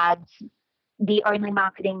Facebook ads. The only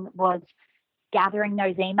marketing was gathering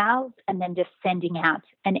those emails and then just sending out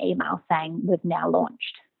an email saying we've now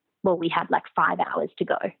launched. Well, we had like 5 hours to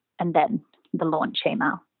go and then the launch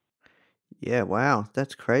email. Yeah, wow,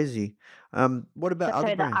 that's crazy. What about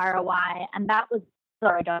other brands? The ROI, and that was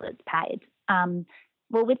 $0 paid.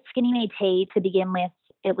 Well, with SkinnyMeTea to begin with,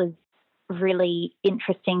 it was really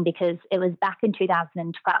interesting because it was back in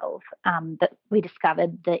 2012 that we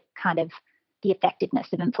discovered that kind of the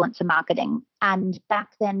effectiveness of influencer marketing. And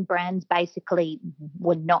back then, brands basically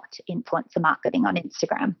were not influencer marketing on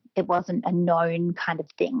Instagram. It wasn't a known kind of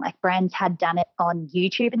thing. Like brands had done it on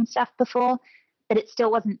YouTube and stuff before, but it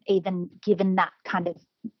still wasn't even given that kind of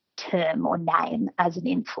term or name as an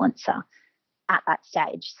influencer at that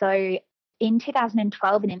stage. So in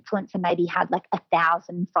 2012, an influencer maybe had like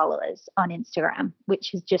 1,000 followers on Instagram,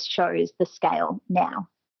 which just shows the scale now.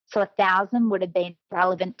 So 1,000 would have been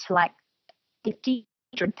relevant to like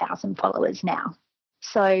 50,000 followers now.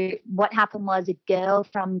 So what happened was a girl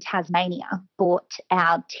from Tasmania bought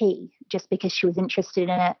our tea just because she was interested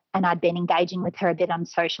in it, and I'd been engaging with her a bit on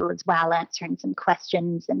social as well, answering some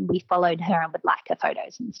questions, and we followed her and would like her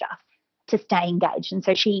photos and stuff to stay engaged. And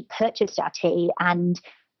so she purchased our tea, and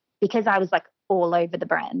because I was like all over the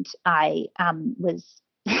brand, I was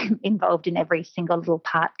involved in every single little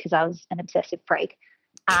part because I was an obsessive freak.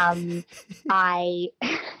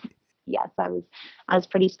 Yes, I was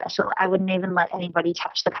pretty special. I wouldn't even let anybody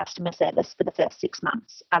touch the customer service for the first 6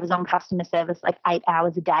 months. I was on customer service like 8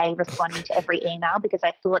 hours a day responding to every email because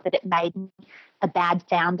I thought that it made me a bad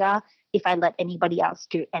founder if I let anybody else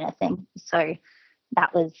do anything. So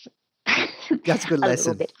that was that's a good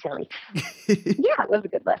lesson. Little bit silly. Yeah, it was a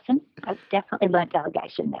good lesson. I've definitely learned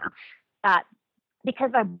delegation now. But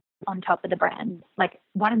because I'm on top of the brand, like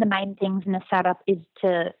one of the main things in a startup is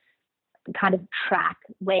to kind of track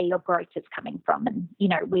where your growth is coming from. And,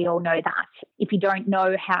 we all know that. If you don't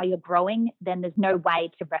know how you're growing, then there's no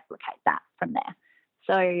way to replicate that from there.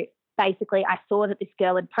 So basically, I saw that this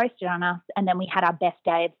girl had posted on us, and then we had our best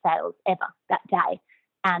day of sales ever that day.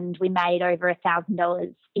 And we made over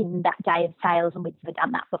 $1,000 in that day of sales, and we'd never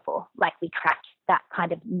done that before. Like we cracked that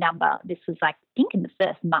kind of number. This was like, I think in the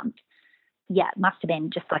first month. Yeah, it must have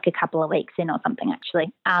been just like a couple of weeks in or something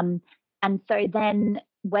actually. And so then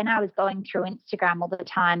when I was going through Instagram all the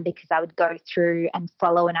time, because I would go through and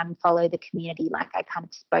follow and unfollow the community, like I kind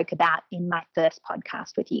of spoke about in my first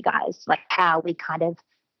podcast with you guys, like how we kind of,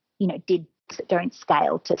 don't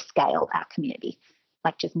scale to scale our community,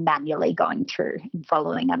 like just manually going through and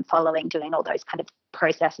following, unfollowing, doing all those kind of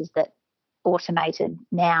processes that automated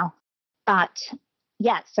now. But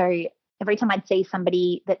yeah, so every time I'd see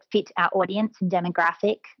somebody that fit our audience and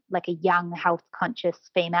demographic, like a young, health conscious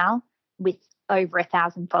female with over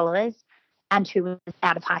 1,000 followers and who was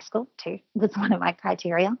out of high school too, was one of my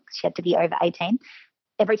criteria. She had to be over 18.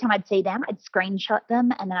 Every time I'd see them, I'd screenshot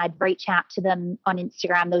them and then I'd reach out to them on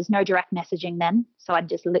Instagram. There was no direct messaging then. So I'd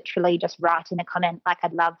just literally just write in a comment, like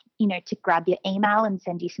I'd love, to grab your email and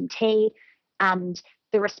send you some tea. And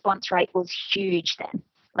the response rate was huge then.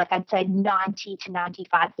 Like I'd say 90 to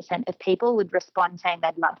 95% of people would respond saying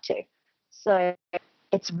they'd love to. So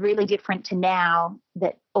it's really different to now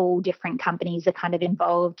that all different companies are kind of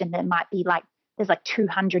involved, and there might be there's like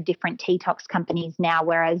 200 different T-Tox companies now,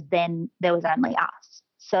 whereas then there was only us.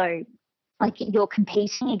 So like you're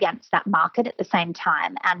competing against that market at the same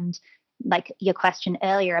time. And like your question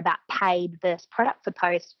earlier about paid versus product for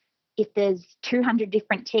post, if there's 200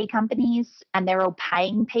 different tea companies and they're all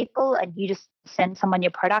paying people and you just send someone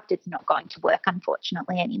your product, it's not going to work,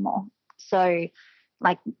 unfortunately, anymore. So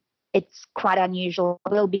like it's quite unusual.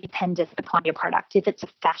 It will be dependent upon your product. If it's a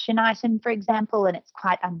fashion item, for example, and it's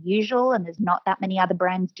quite unusual and there's not that many other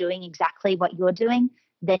brands doing exactly what you're doing,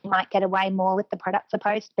 then you might get away more with the product for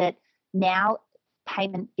post. But now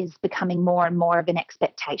payment is becoming more and more of an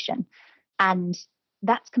expectation. And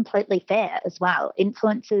that's completely fair as well.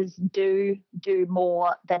 Influencers do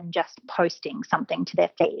more than just posting something to their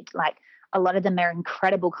feed. Like a lot of them are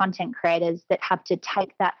incredible content creators that have to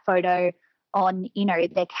take that photo on,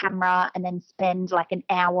 their camera and then spend like an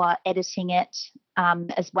hour editing it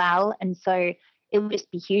as well. And so it would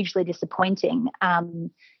just be hugely disappointing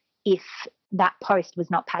if that post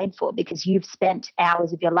was not paid for, because you've spent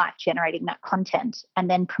hours of your life generating that content and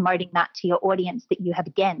then promoting that to your audience that you have,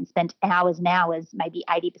 again, spent hours and hours, maybe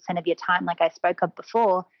 80% of your time, like I spoke of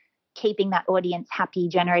before, keeping that audience happy,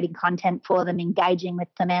 generating content for them, engaging with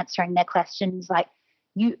them, answering their questions. Like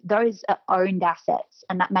those are owned assets,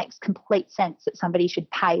 and that makes complete sense that somebody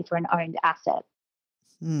should pay for an owned asset.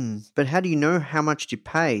 But how do you know how much to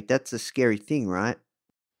pay? That's a scary thing, right?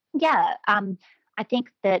 Yeah. I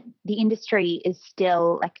think that the industry is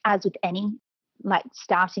still, like, as with any like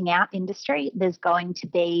starting out industry, there's going to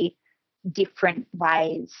be different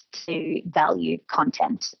ways to value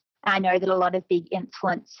content. I know that a lot of big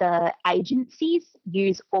influencer agencies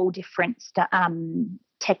use all different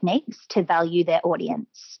techniques to value their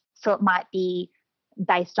audience. So it might be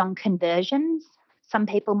based on conversions. Some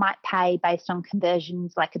people might pay based on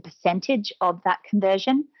conversions, like a percentage of that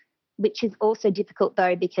conversion, which is also difficult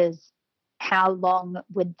though, because how long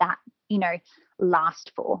would that,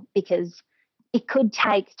 last for? Because it could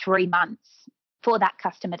take 3 months for that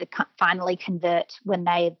customer to finally convert when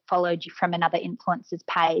they've followed you from another influencer's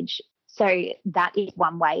page. So that is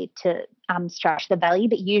one way to structure the value,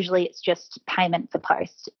 but usually it's just payment for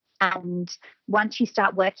post. And once you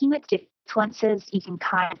start working with influencers, you can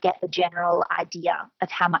kind of get the general idea of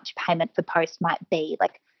how much payment for post might be.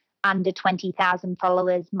 Like under 20,000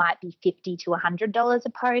 followers might be $50 to $100 a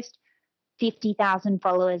post. 50,000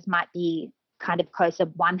 followers might be kind of closer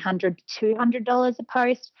 $100 to $200 a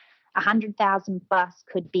post. 100,000 plus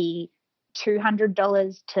could be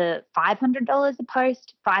 $200 to $500 a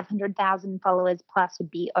post. 500,000 followers plus would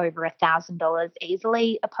be over $1,000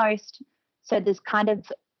 easily a post. So there's kind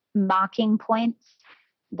of marking points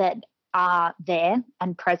that are there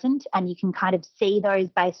and present, and you can kind of see those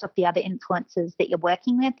based off the other influencers that you're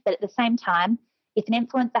working with. But at the same time, if an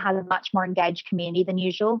influencer has a much more engaged community than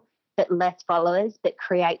usual, but less followers, but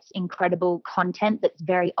creates incredible content that's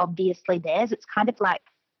very obviously theirs, it's kind of like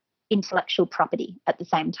intellectual property at the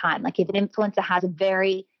same time. Like if an influencer has a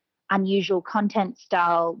very unusual content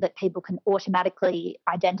style that people can automatically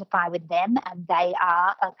identify with them and they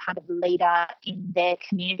are a kind of leader in their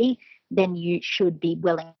community, then you should be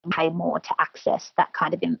willing to pay more to access that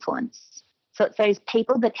kind of influence. So it's those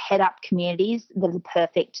people that head up communities that are the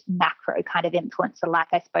perfect macro kind of influencer, like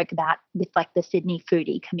I spoke about with like the Sydney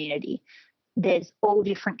foodie community. There's all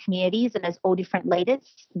different communities and there's all different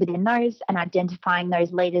leaders within those, and identifying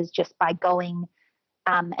those leaders just by going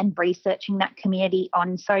and researching that community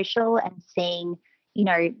on social and seeing,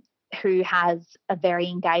 who has a very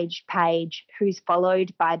engaged page, who's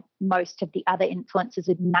followed by most of the other influencers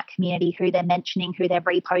within that community, who they're mentioning, who they're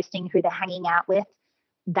reposting, who they're hanging out with.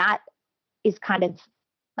 That is kind of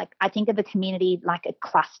like, I think of a community like a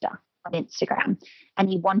cluster on Instagram,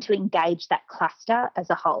 and you want to engage that cluster as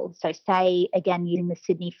a whole. So say, again, using the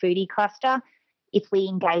Sydney foodie cluster, if we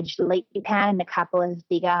engaged Leapypan and a couple of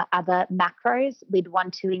bigger other macros, we'd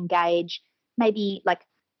want to engage maybe like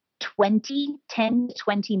 10 to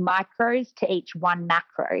 20 micros to each one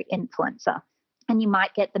macro influencer. And you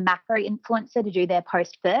might get the macro influencer to do their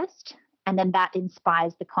post first, and then that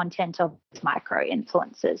inspires the content of micro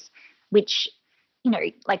influencers, which,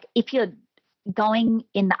 like if you're going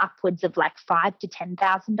in the upwards of like $5,000 to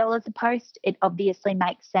 $10,000 a post, it obviously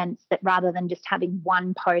makes sense that rather than just having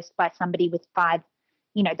one post by somebody with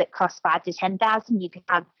that costs $5,000 to $10,000, you can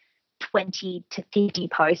have 20 to 50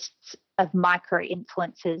 posts of micro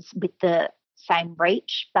influencers with the same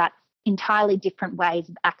reach, but entirely different ways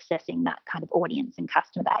of accessing that kind of audience and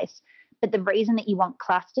customer base. But the reason that you want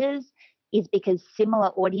clusters is because similar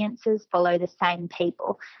audiences follow the same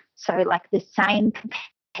people. So like the same people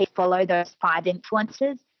follow those 5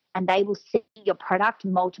 influencers, and they will see your product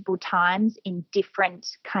multiple times in different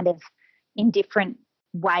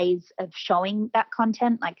ways of showing that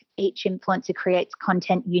content. Like each influencer creates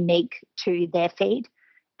content unique to their feed,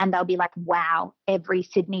 and they'll be like, wow, every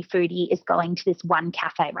Sydney foodie is going to this one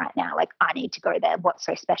cafe right now. Like, I need to go there. What's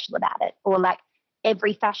so special about it? Or like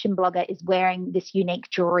every fashion blogger is wearing this unique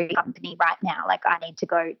jewelry company right now. Like, I need to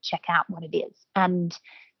go check out what it is. And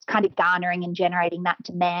it's kind of garnering and generating that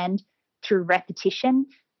demand through repetition.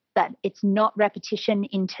 But it's not repetition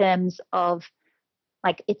in terms of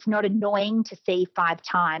like, it's not annoying to see 5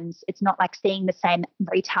 times. It's not like seeing the same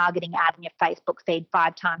retargeting ad in your Facebook feed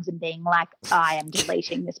 5 times and being like, I am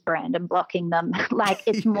deleting this brand and blocking them. Like,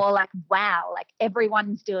 it's more like, wow, like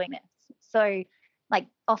everyone's doing this. So like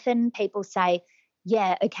often people say,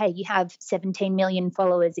 yeah, okay, you have 17 million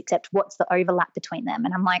followers, except what's the overlap between them?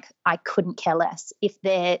 And I'm like, I couldn't care less. If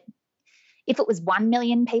it was 1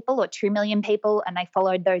 million people or 2 million people and they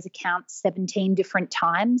followed those accounts 17 different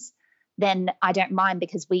times, then I don't mind,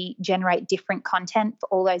 because we generate different content for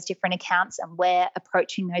all those different accounts and we're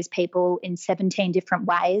approaching those people in 17 different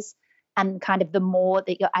ways. And kind of the more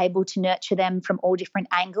that you're able to nurture them from all different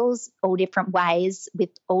angles, all different ways, with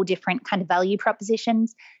all different kind of value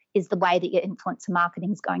propositions, is the way that your influencer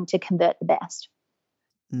marketing is going to convert the best.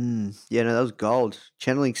 Yeah, no, that was gold.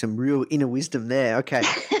 Channeling some real inner wisdom there. Okay.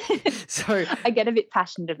 So I get a bit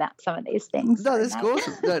passionate about some of these things. No, that's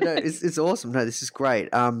awesome. No, it's awesome. No, this is great.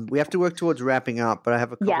 We have to work towards wrapping up, but I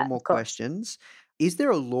have a couple more questions. Is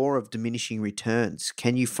there a law of diminishing returns?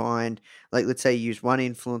 Can you find, like, let's say you use one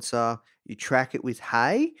influencer, you track it with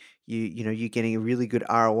Hey, you're getting a really good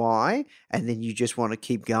ROI, and then you just want to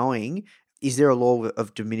keep going. Is there a law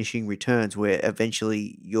of diminishing returns where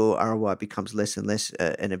eventually your ROI becomes less and less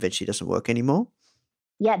and eventually doesn't work anymore?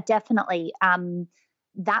 Yeah, definitely.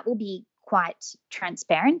 That will be quite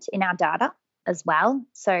transparent in our data as well.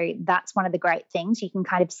 So that's one of the great things. You can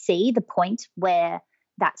kind of see the point where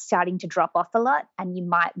that's starting to drop off a lot, and you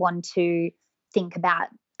might want to think about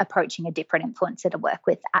approaching a different influencer to work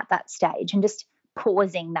with at that stage, and just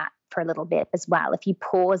pausing that for a little bit as well. If you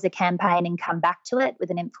pause a campaign and come back to it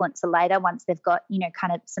with an influencer later, once they've got,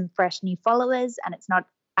 kind of some fresh new followers and it's not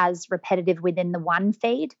as repetitive within the one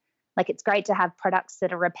feed, like it's great to have products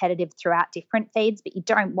that are repetitive throughout different feeds, but you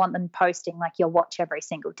don't want them posting like your watch every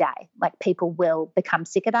single day. Like people will become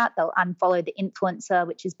sick of that. They'll unfollow the influencer,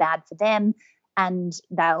 which is bad for them. And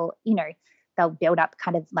they'll build up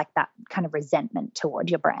kind of like that kind of resentment toward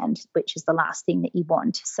your brand, which is the last thing that you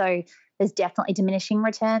want. So there's definitely diminishing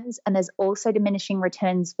returns, and there's also diminishing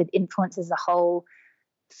returns with influencers as a whole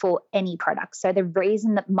for any product. So the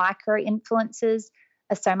reason that micro influencers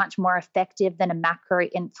are so much more effective than a macro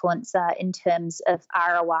influencer in terms of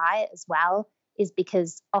ROI as well is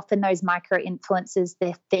because often those micro influencers,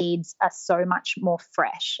 their feeds are so much more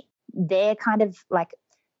fresh.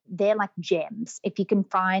 They're like gems. If you can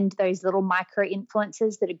find those little micro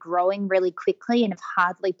influencers that are growing really quickly and have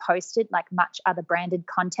hardly posted like much other branded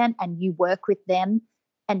content, and you work with them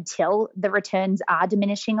until the returns are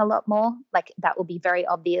diminishing a lot more, like that will be very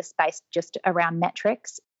obvious based just around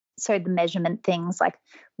metrics. So the measurement things, like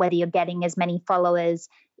whether you're getting as many followers,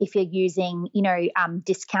 if you're using,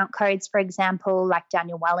 discount codes, for example, like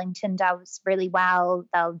Daniel Wellington does really well.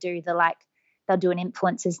 They'll do an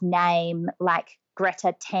influencer's name, like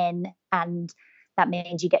Gretta 10, and that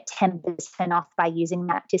means you get 10% off by using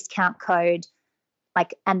that discount code.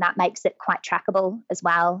 And that makes it quite trackable as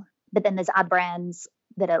well. But then there's other brands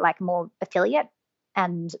that are like more affiliate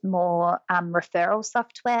and more referral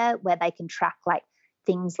software where they can track like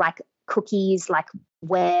things like cookies, like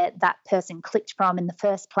where that person clicked from in the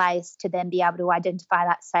first place, to then be able to identify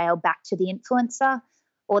that sale back to the influencer.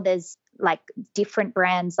 Or there's like different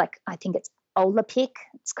brands, like I think it's Olapic,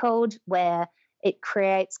 it's called, where it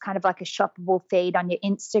creates kind of like a shoppable feed on your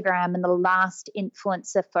Instagram, and the last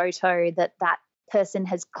influencer photo that person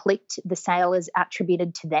has clicked, the sale is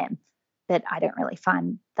attributed to them. But I don't really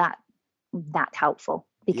find that helpful,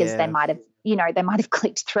 because they might have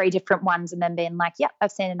clicked 3 different ones and then been like, yep,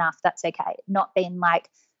 I've seen enough, that's okay. Not being like,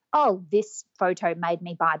 oh, this photo made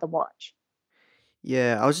me buy the watch.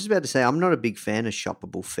 Yeah, I was just about to say I'm not a big fan of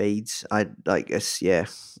shoppable feeds. I'm not.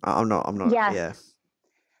 Yeah.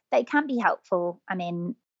 They can be helpful. I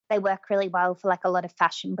mean, they work really well for like a lot of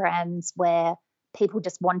fashion brands where people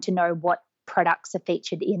just want to know what products are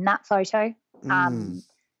featured in that photo,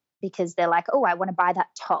 because they're like, oh, I want to buy that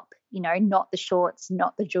top, not the shorts,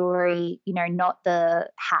 not the jewelry, not the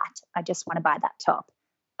hat. I just want to buy that top.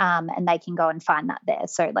 And they can go and find that there.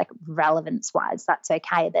 So like relevance wise, that's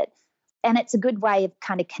okay. And it's a good way of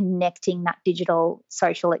kind of connecting that digital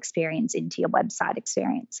social experience into your website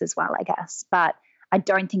experience as well, I guess. But I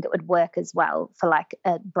don't think it would work as well for like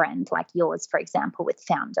a brand like yours, for example, with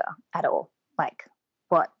Founder at all. Like,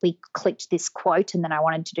 we clicked this quote and then I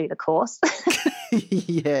wanted to do the course.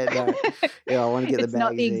 Yeah, I want to get the magazine. It's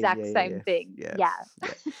not the exact same thing.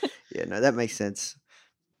 Yeah, no, that makes sense.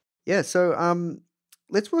 Yeah, so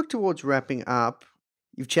let's work towards wrapping up.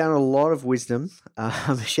 You've channeled a lot of wisdom,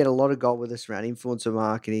 shared a lot of gold with us around influencer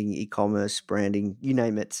marketing, e-commerce, branding, you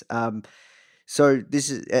name it. So this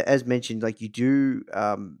is, as mentioned, like you do,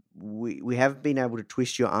 we have been able to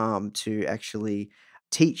twist your arm to actually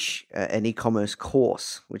teach an e-commerce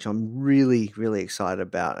course, which I'm really, really excited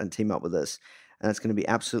about, and team up with us, and it's going to be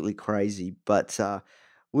absolutely crazy. But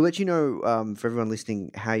we'll let you know, for everyone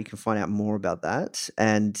listening, how you can find out more about that.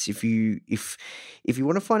 And if you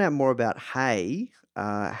want to find out more about Hey,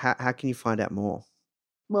 how can you find out more?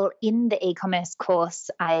 Well, in the e-commerce course,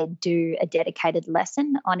 I do a dedicated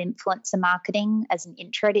lesson on influencer marketing as an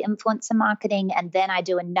intro to influencer marketing. And then I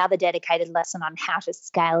do another dedicated lesson on how to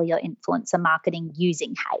scale your influencer marketing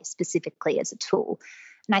using Hey specifically as a tool.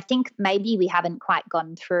 And I think maybe we haven't quite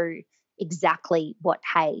gone through exactly what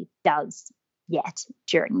Hey does yet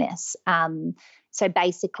during this. So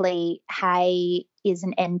basically, Hey is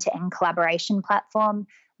an end-to-end collaboration platform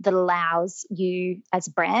that allows you as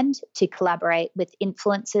a brand to collaborate with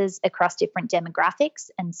influencers across different demographics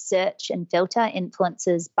and search and filter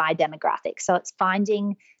influencers by demographic. So it's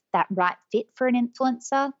finding that right fit for an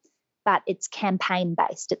influencer, but it's campaign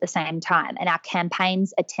based at the same time. And our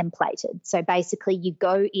campaigns are templated. So basically you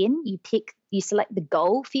go in, you select the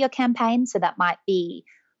goal for your campaign. So that might be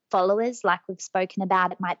followers, like we've spoken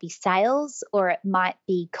about. It might be sales, or it might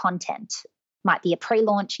be content. Might be a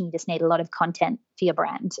pre-launch and you just need a lot of content for your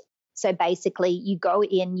brand. So basically you go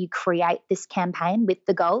in, you create this campaign with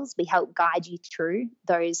the goals. We help guide you through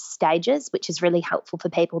those stages, which is really helpful for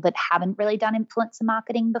people that haven't really done influencer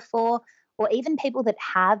marketing before, or even people that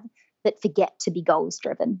have that forget to be goals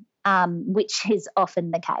driven, which is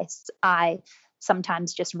often the case. I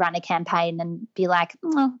sometimes just run a campaign and be like,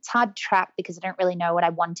 it's hard to track because I don't really know what I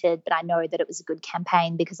wanted, but I know that it was a good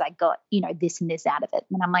campaign because I got, this and this out of it.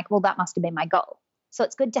 And I'm like, well, that must have been my goal. So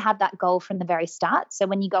it's good to have that goal from the very start. So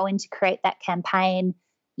when you go in to create that campaign,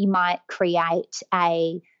 you might create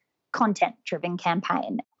a content-driven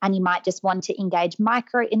campaign, and you might just want to engage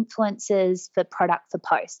micro-influencers for product for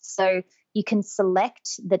posts. So you can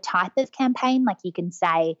select the type of campaign, like you can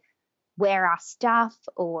say, wear our stuff,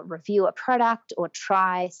 or review a product, or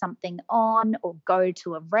try something on, or go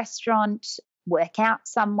to a restaurant, work out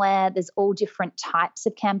somewhere. There's all different types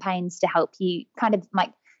of campaigns to help you kind of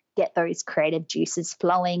like get those creative juices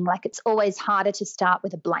flowing. Like it's always harder to start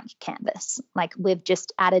with a blank canvas. Like we've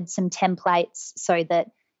just added some templates so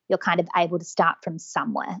that you're kind of able to start from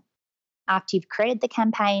somewhere. After you've created the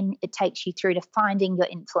campaign, it takes you through to finding your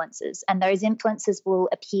influencers, and those influencers will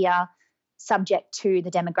appear subject to the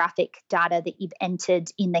demographic data that you've entered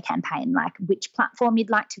in the campaign, like which platform you'd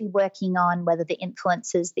like to be working on, whether the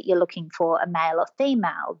influencers that you're looking for are male or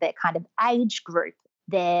female, their kind of age group,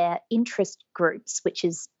 their interest groups, which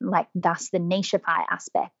is like thus the nicheify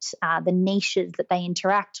aspect, the niches that they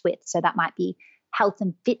interact with. So that might be health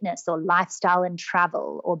and fitness, or lifestyle and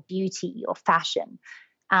travel, or beauty, or fashion.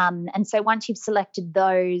 And so once you've selected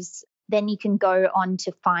those, then you can go on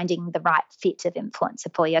to finding the right fit of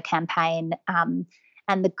influencer for your campaign. And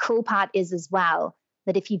the cool part is as well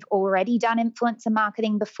that if you've already done influencer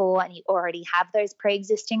marketing before and you already have those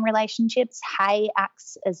pre-existing relationships, Hey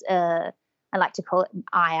acts as I like to call it an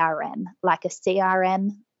IRM, like a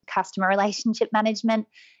CRM, customer relationship management.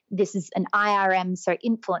 This is an IRM, so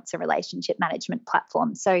influencer relationship management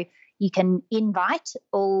platform. So you can invite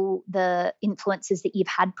all the influencers that you've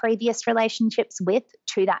had previous relationships with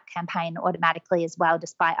to that campaign automatically as well,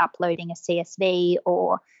 just by uploading a CSV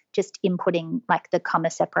or just inputting like the comma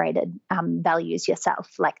separated values yourself,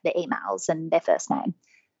 like the emails and their first name.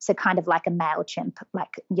 So kind of like a MailChimp,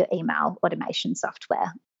 like your email automation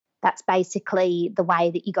software. That's basically the way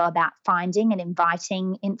that you go about finding and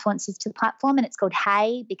inviting influencers to the platform. And it's called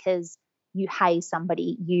Hey because you hey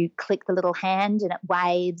somebody, you click the little hand and it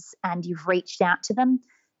waves and you've reached out to them.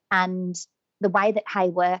 And the way that Hey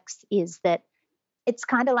works is that it's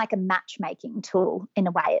kind of like a matchmaking tool in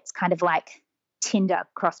a way. It's kind of like Tinder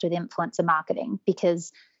crossed with influencer marketing,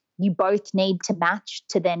 because you both need to match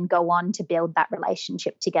to then go on to build that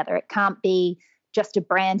relationship together. It can't be just a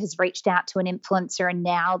brand has reached out to an influencer and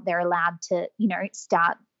now they're allowed to,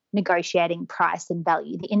 start negotiating price and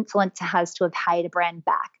value. The influencer has to have paid a brand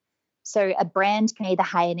back. So a brand can either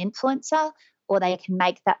hey an influencer, or they can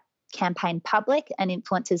make that campaign public and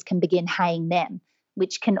influencers can begin haying them,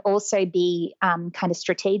 which can also be kind of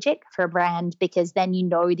strategic for a brand, because then the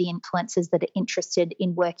influencers that are interested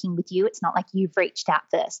in working with you. It's not like you've reached out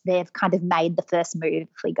first. They've kind of made the first move,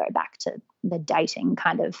 if we go back to the dating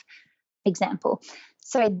kind of example.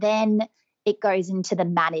 So then it goes into the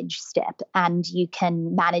manage step, and you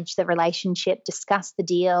can manage the relationship, discuss the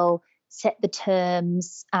deal, set the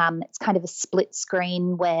terms. It's kind of a split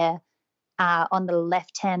screen where On the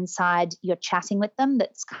left-hand side, you're chatting with them.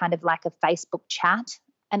 That's kind of like a Facebook chat.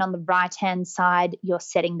 And on the right-hand side, you're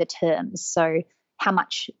setting the terms. So how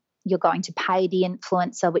much you're going to pay the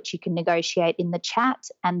influencer, which you can negotiate in the chat,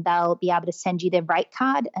 and they'll be able to send you their rate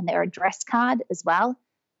card and their address card as well,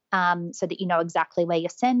 so that you know exactly where you're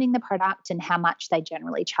sending the product and how much they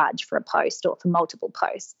generally charge for a post or for multiple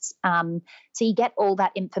posts. So you get all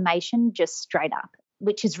that information just straight up,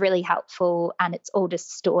 which is really helpful, and it's all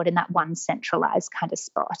just stored in that one centralized kind of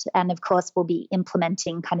spot. And of course, we'll be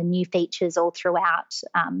implementing kind of new features all throughout,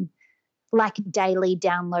 like daily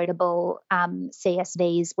downloadable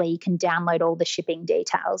CSVs where you can download all the shipping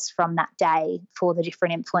details from that day for the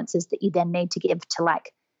different influencers that you then need to give to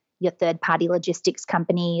like your third-party logistics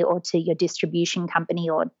company or to your distribution company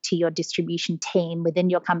or to your distribution team within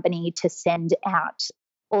your company to send out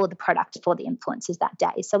all of the product for the influencers that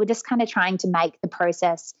day. So we're just kind of trying to make the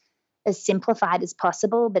process as simplified as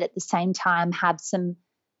possible, but at the same time have some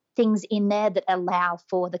things in there that allow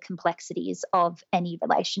for the complexities of any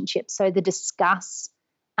relationship. So the discuss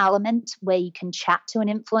element where you can chat to an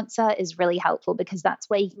influencer is really helpful because that's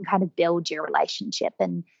where you can kind of build your relationship.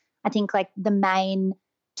 And I think like the main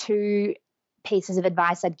two pieces of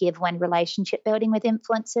advice I'd give when relationship building with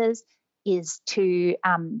influencers is to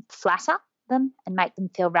flatter them and make them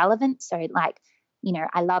feel relevant. So like, you know,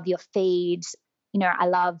 I love your feed, you know, I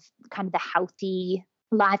love kind of the healthy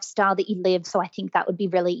lifestyle that you live. So I think that would be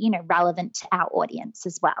really, you know, relevant to our audience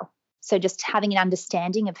as well. So just having an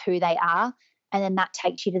understanding of who they are. And then that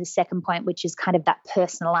takes you to the second point, which is kind of that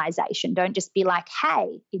personalization. Don't just be like,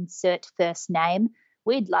 hey, insert first name.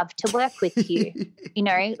 We'd love to work with you. You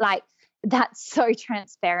know, like that's so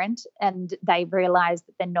transparent and they realize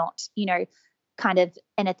that they're not, you know, kind of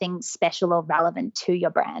anything special or relevant to your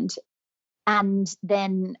brand. And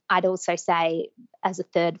then I'd also say as a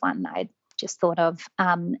third one, I just thought of,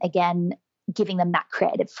 again, giving them that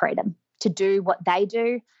creative freedom to do what they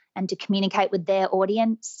do and to communicate with their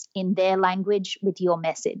audience in their language with your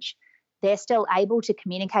message. They're still able to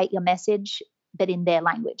communicate your message, but in their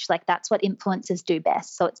language. Like that's what influencers do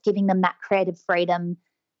best. So it's giving them that creative freedom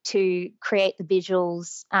to create the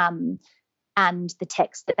visuals and the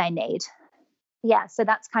text that they need. Yeah, so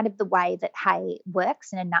that's kind of the way that Hey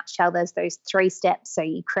works. In a nutshell, there's those 3 steps. So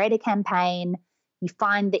you create a campaign, you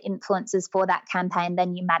find the influencers for that campaign,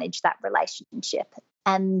 then you manage that relationship.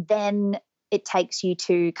 And then it takes you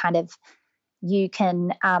to kind of, you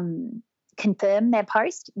can confirm their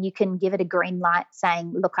post. You can give it a green light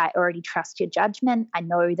saying, look, I already trust your judgment. I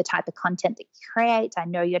know the type of content that you create. I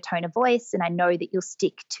know your tone of voice, and I know that you'll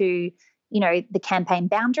stick to, you know, the campaign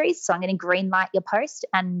boundaries. So I'm going to green light your post.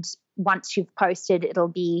 And once you've posted,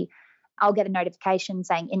 I'll get a notification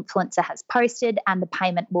saying influencer has posted and the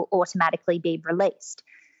payment will automatically be released.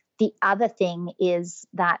 The other thing is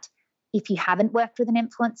that if you haven't worked with an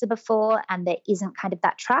influencer before and there isn't kind of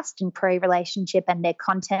that trust and pre-relationship and their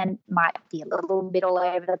content might be a little bit all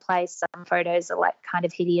over the place, some photos are like kind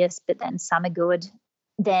of hideous, but then some are good,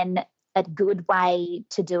 then a good way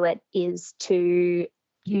to do it is to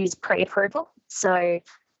use pre-approval. So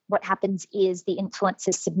what happens is the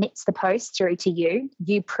influencer submits the post through to you.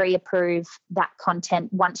 You pre-approve that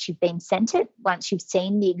content once you've been sent it, once you've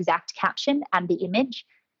seen the exact caption and the image.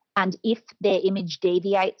 And if their image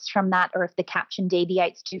deviates from that, or if the caption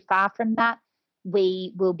deviates too far from that,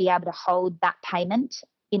 we will be able to hold that payment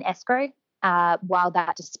in escrow while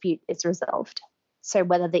that dispute is resolved. So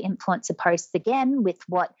whether the influencer posts again with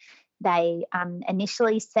what they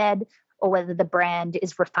initially said, or whether the brand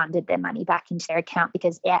is refunded their money back into their account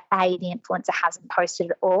because A, the influencer hasn't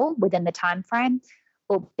posted at all within the time frame,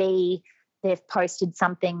 or B, they've posted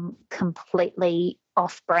something completely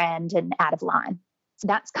off-brand and out of line. So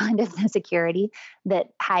that's kind of the security that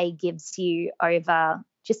Hey gives you over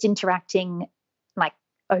just interacting like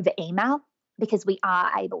over email, because we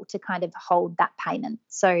are able to kind of hold that payment.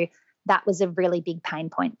 So that was a really big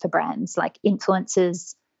pain point for brands, like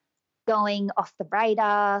influencers going off the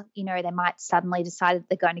radar. You know, they might suddenly decide that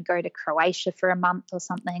they're going to go to Croatia for a month or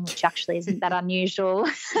something, which actually isn't that unusual,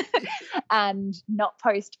 and not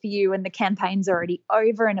post for you, and the campaign's already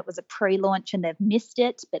over and it was a pre-launch and they've missed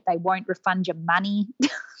it, but they won't refund your money.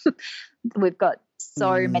 We've got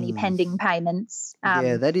so many pending payments to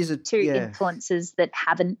influencers that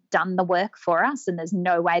haven't done the work for us, and there's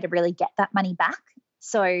no way to really get that money back.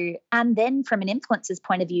 So, and then from an influencer's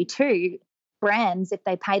point of view too, brands, if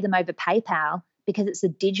they pay them over PayPal, because it's a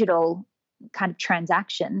digital kind of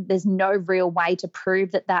transaction, there's no real way to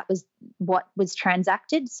prove that that was what was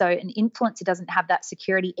transacted. So an influencer doesn't have that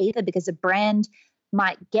security either, because a brand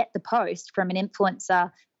might get the post from an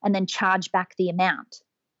influencer and then charge back the amount.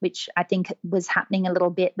 which I think was happening a little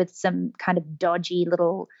bit with some kind of dodgy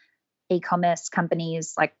little e-commerce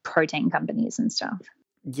companies like protein companies and stuff.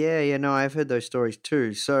 Yeah, no, I've heard those stories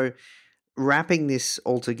too. So wrapping this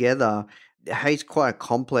all together, Hey's quite a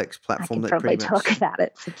complex I platform could that probably pretty much talk about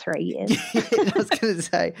it for 3 years. I was going to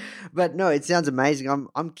say, but no, it sounds amazing.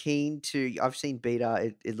 I'm keen to. I've seen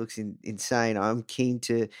beta. It looks insane. I'm keen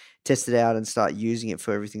to test it out and start using it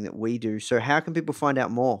for everything that we do. So, how can people find out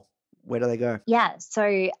more? Where do they go? Yeah.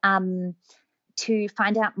 So to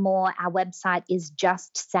find out more, our website is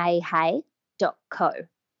justsayhey.co.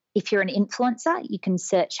 If you're an influencer, you can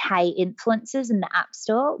search Hey Influencers in the App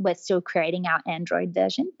Store. We're still creating our Android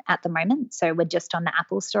version at the moment. So we're just on the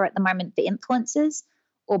Apple Store at the moment for influencers,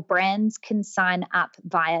 or brands can sign up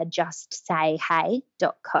via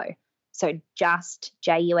justsayhey.co. So just,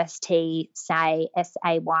 J-U-S-T, say,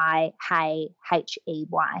 S-A-Y, hey,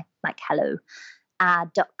 H-E-Y, like hello,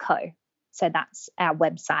 .co. So that's our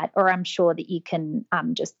website. Or I'm sure that you can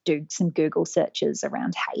just do some Google searches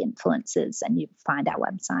around Hey Influencers and you find our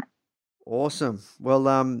website. Awesome. Well,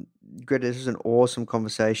 Greta, this was an awesome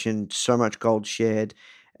conversation. So much gold shared,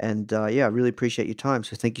 and I really appreciate your time.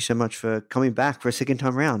 So, thank you so much for coming back for a second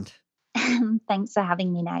time round. Thanks for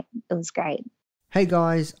having me, Nate. It was great. Hey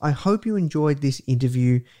guys, I hope you enjoyed this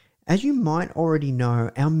interview. As you might already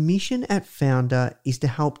know, our mission at Founder is to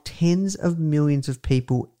help tens of millions of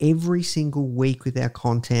people every single week with our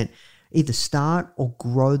content, either start or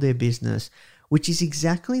grow their business, which is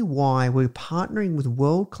exactly why we're partnering with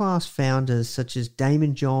world-class founders such as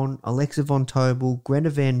Damon John, Alexa Von Tobel,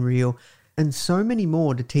 Gretta Van Riel, and so many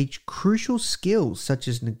more to teach crucial skills such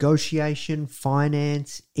as negotiation,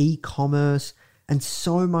 finance, e-commerce, and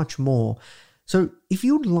so much more. So if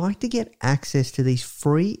you'd like to get access to these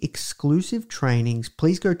free exclusive trainings,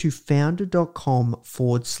 please go to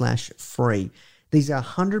founder.com/free. These are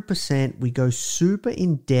 100%. We go super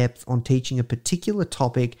in depth on teaching a particular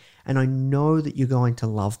topic, and I know that you're going to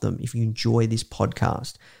love them if you enjoy this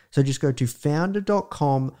podcast. So just go to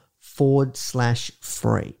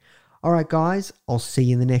founder.com/free. All right, guys, I'll see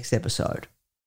you in the next episode.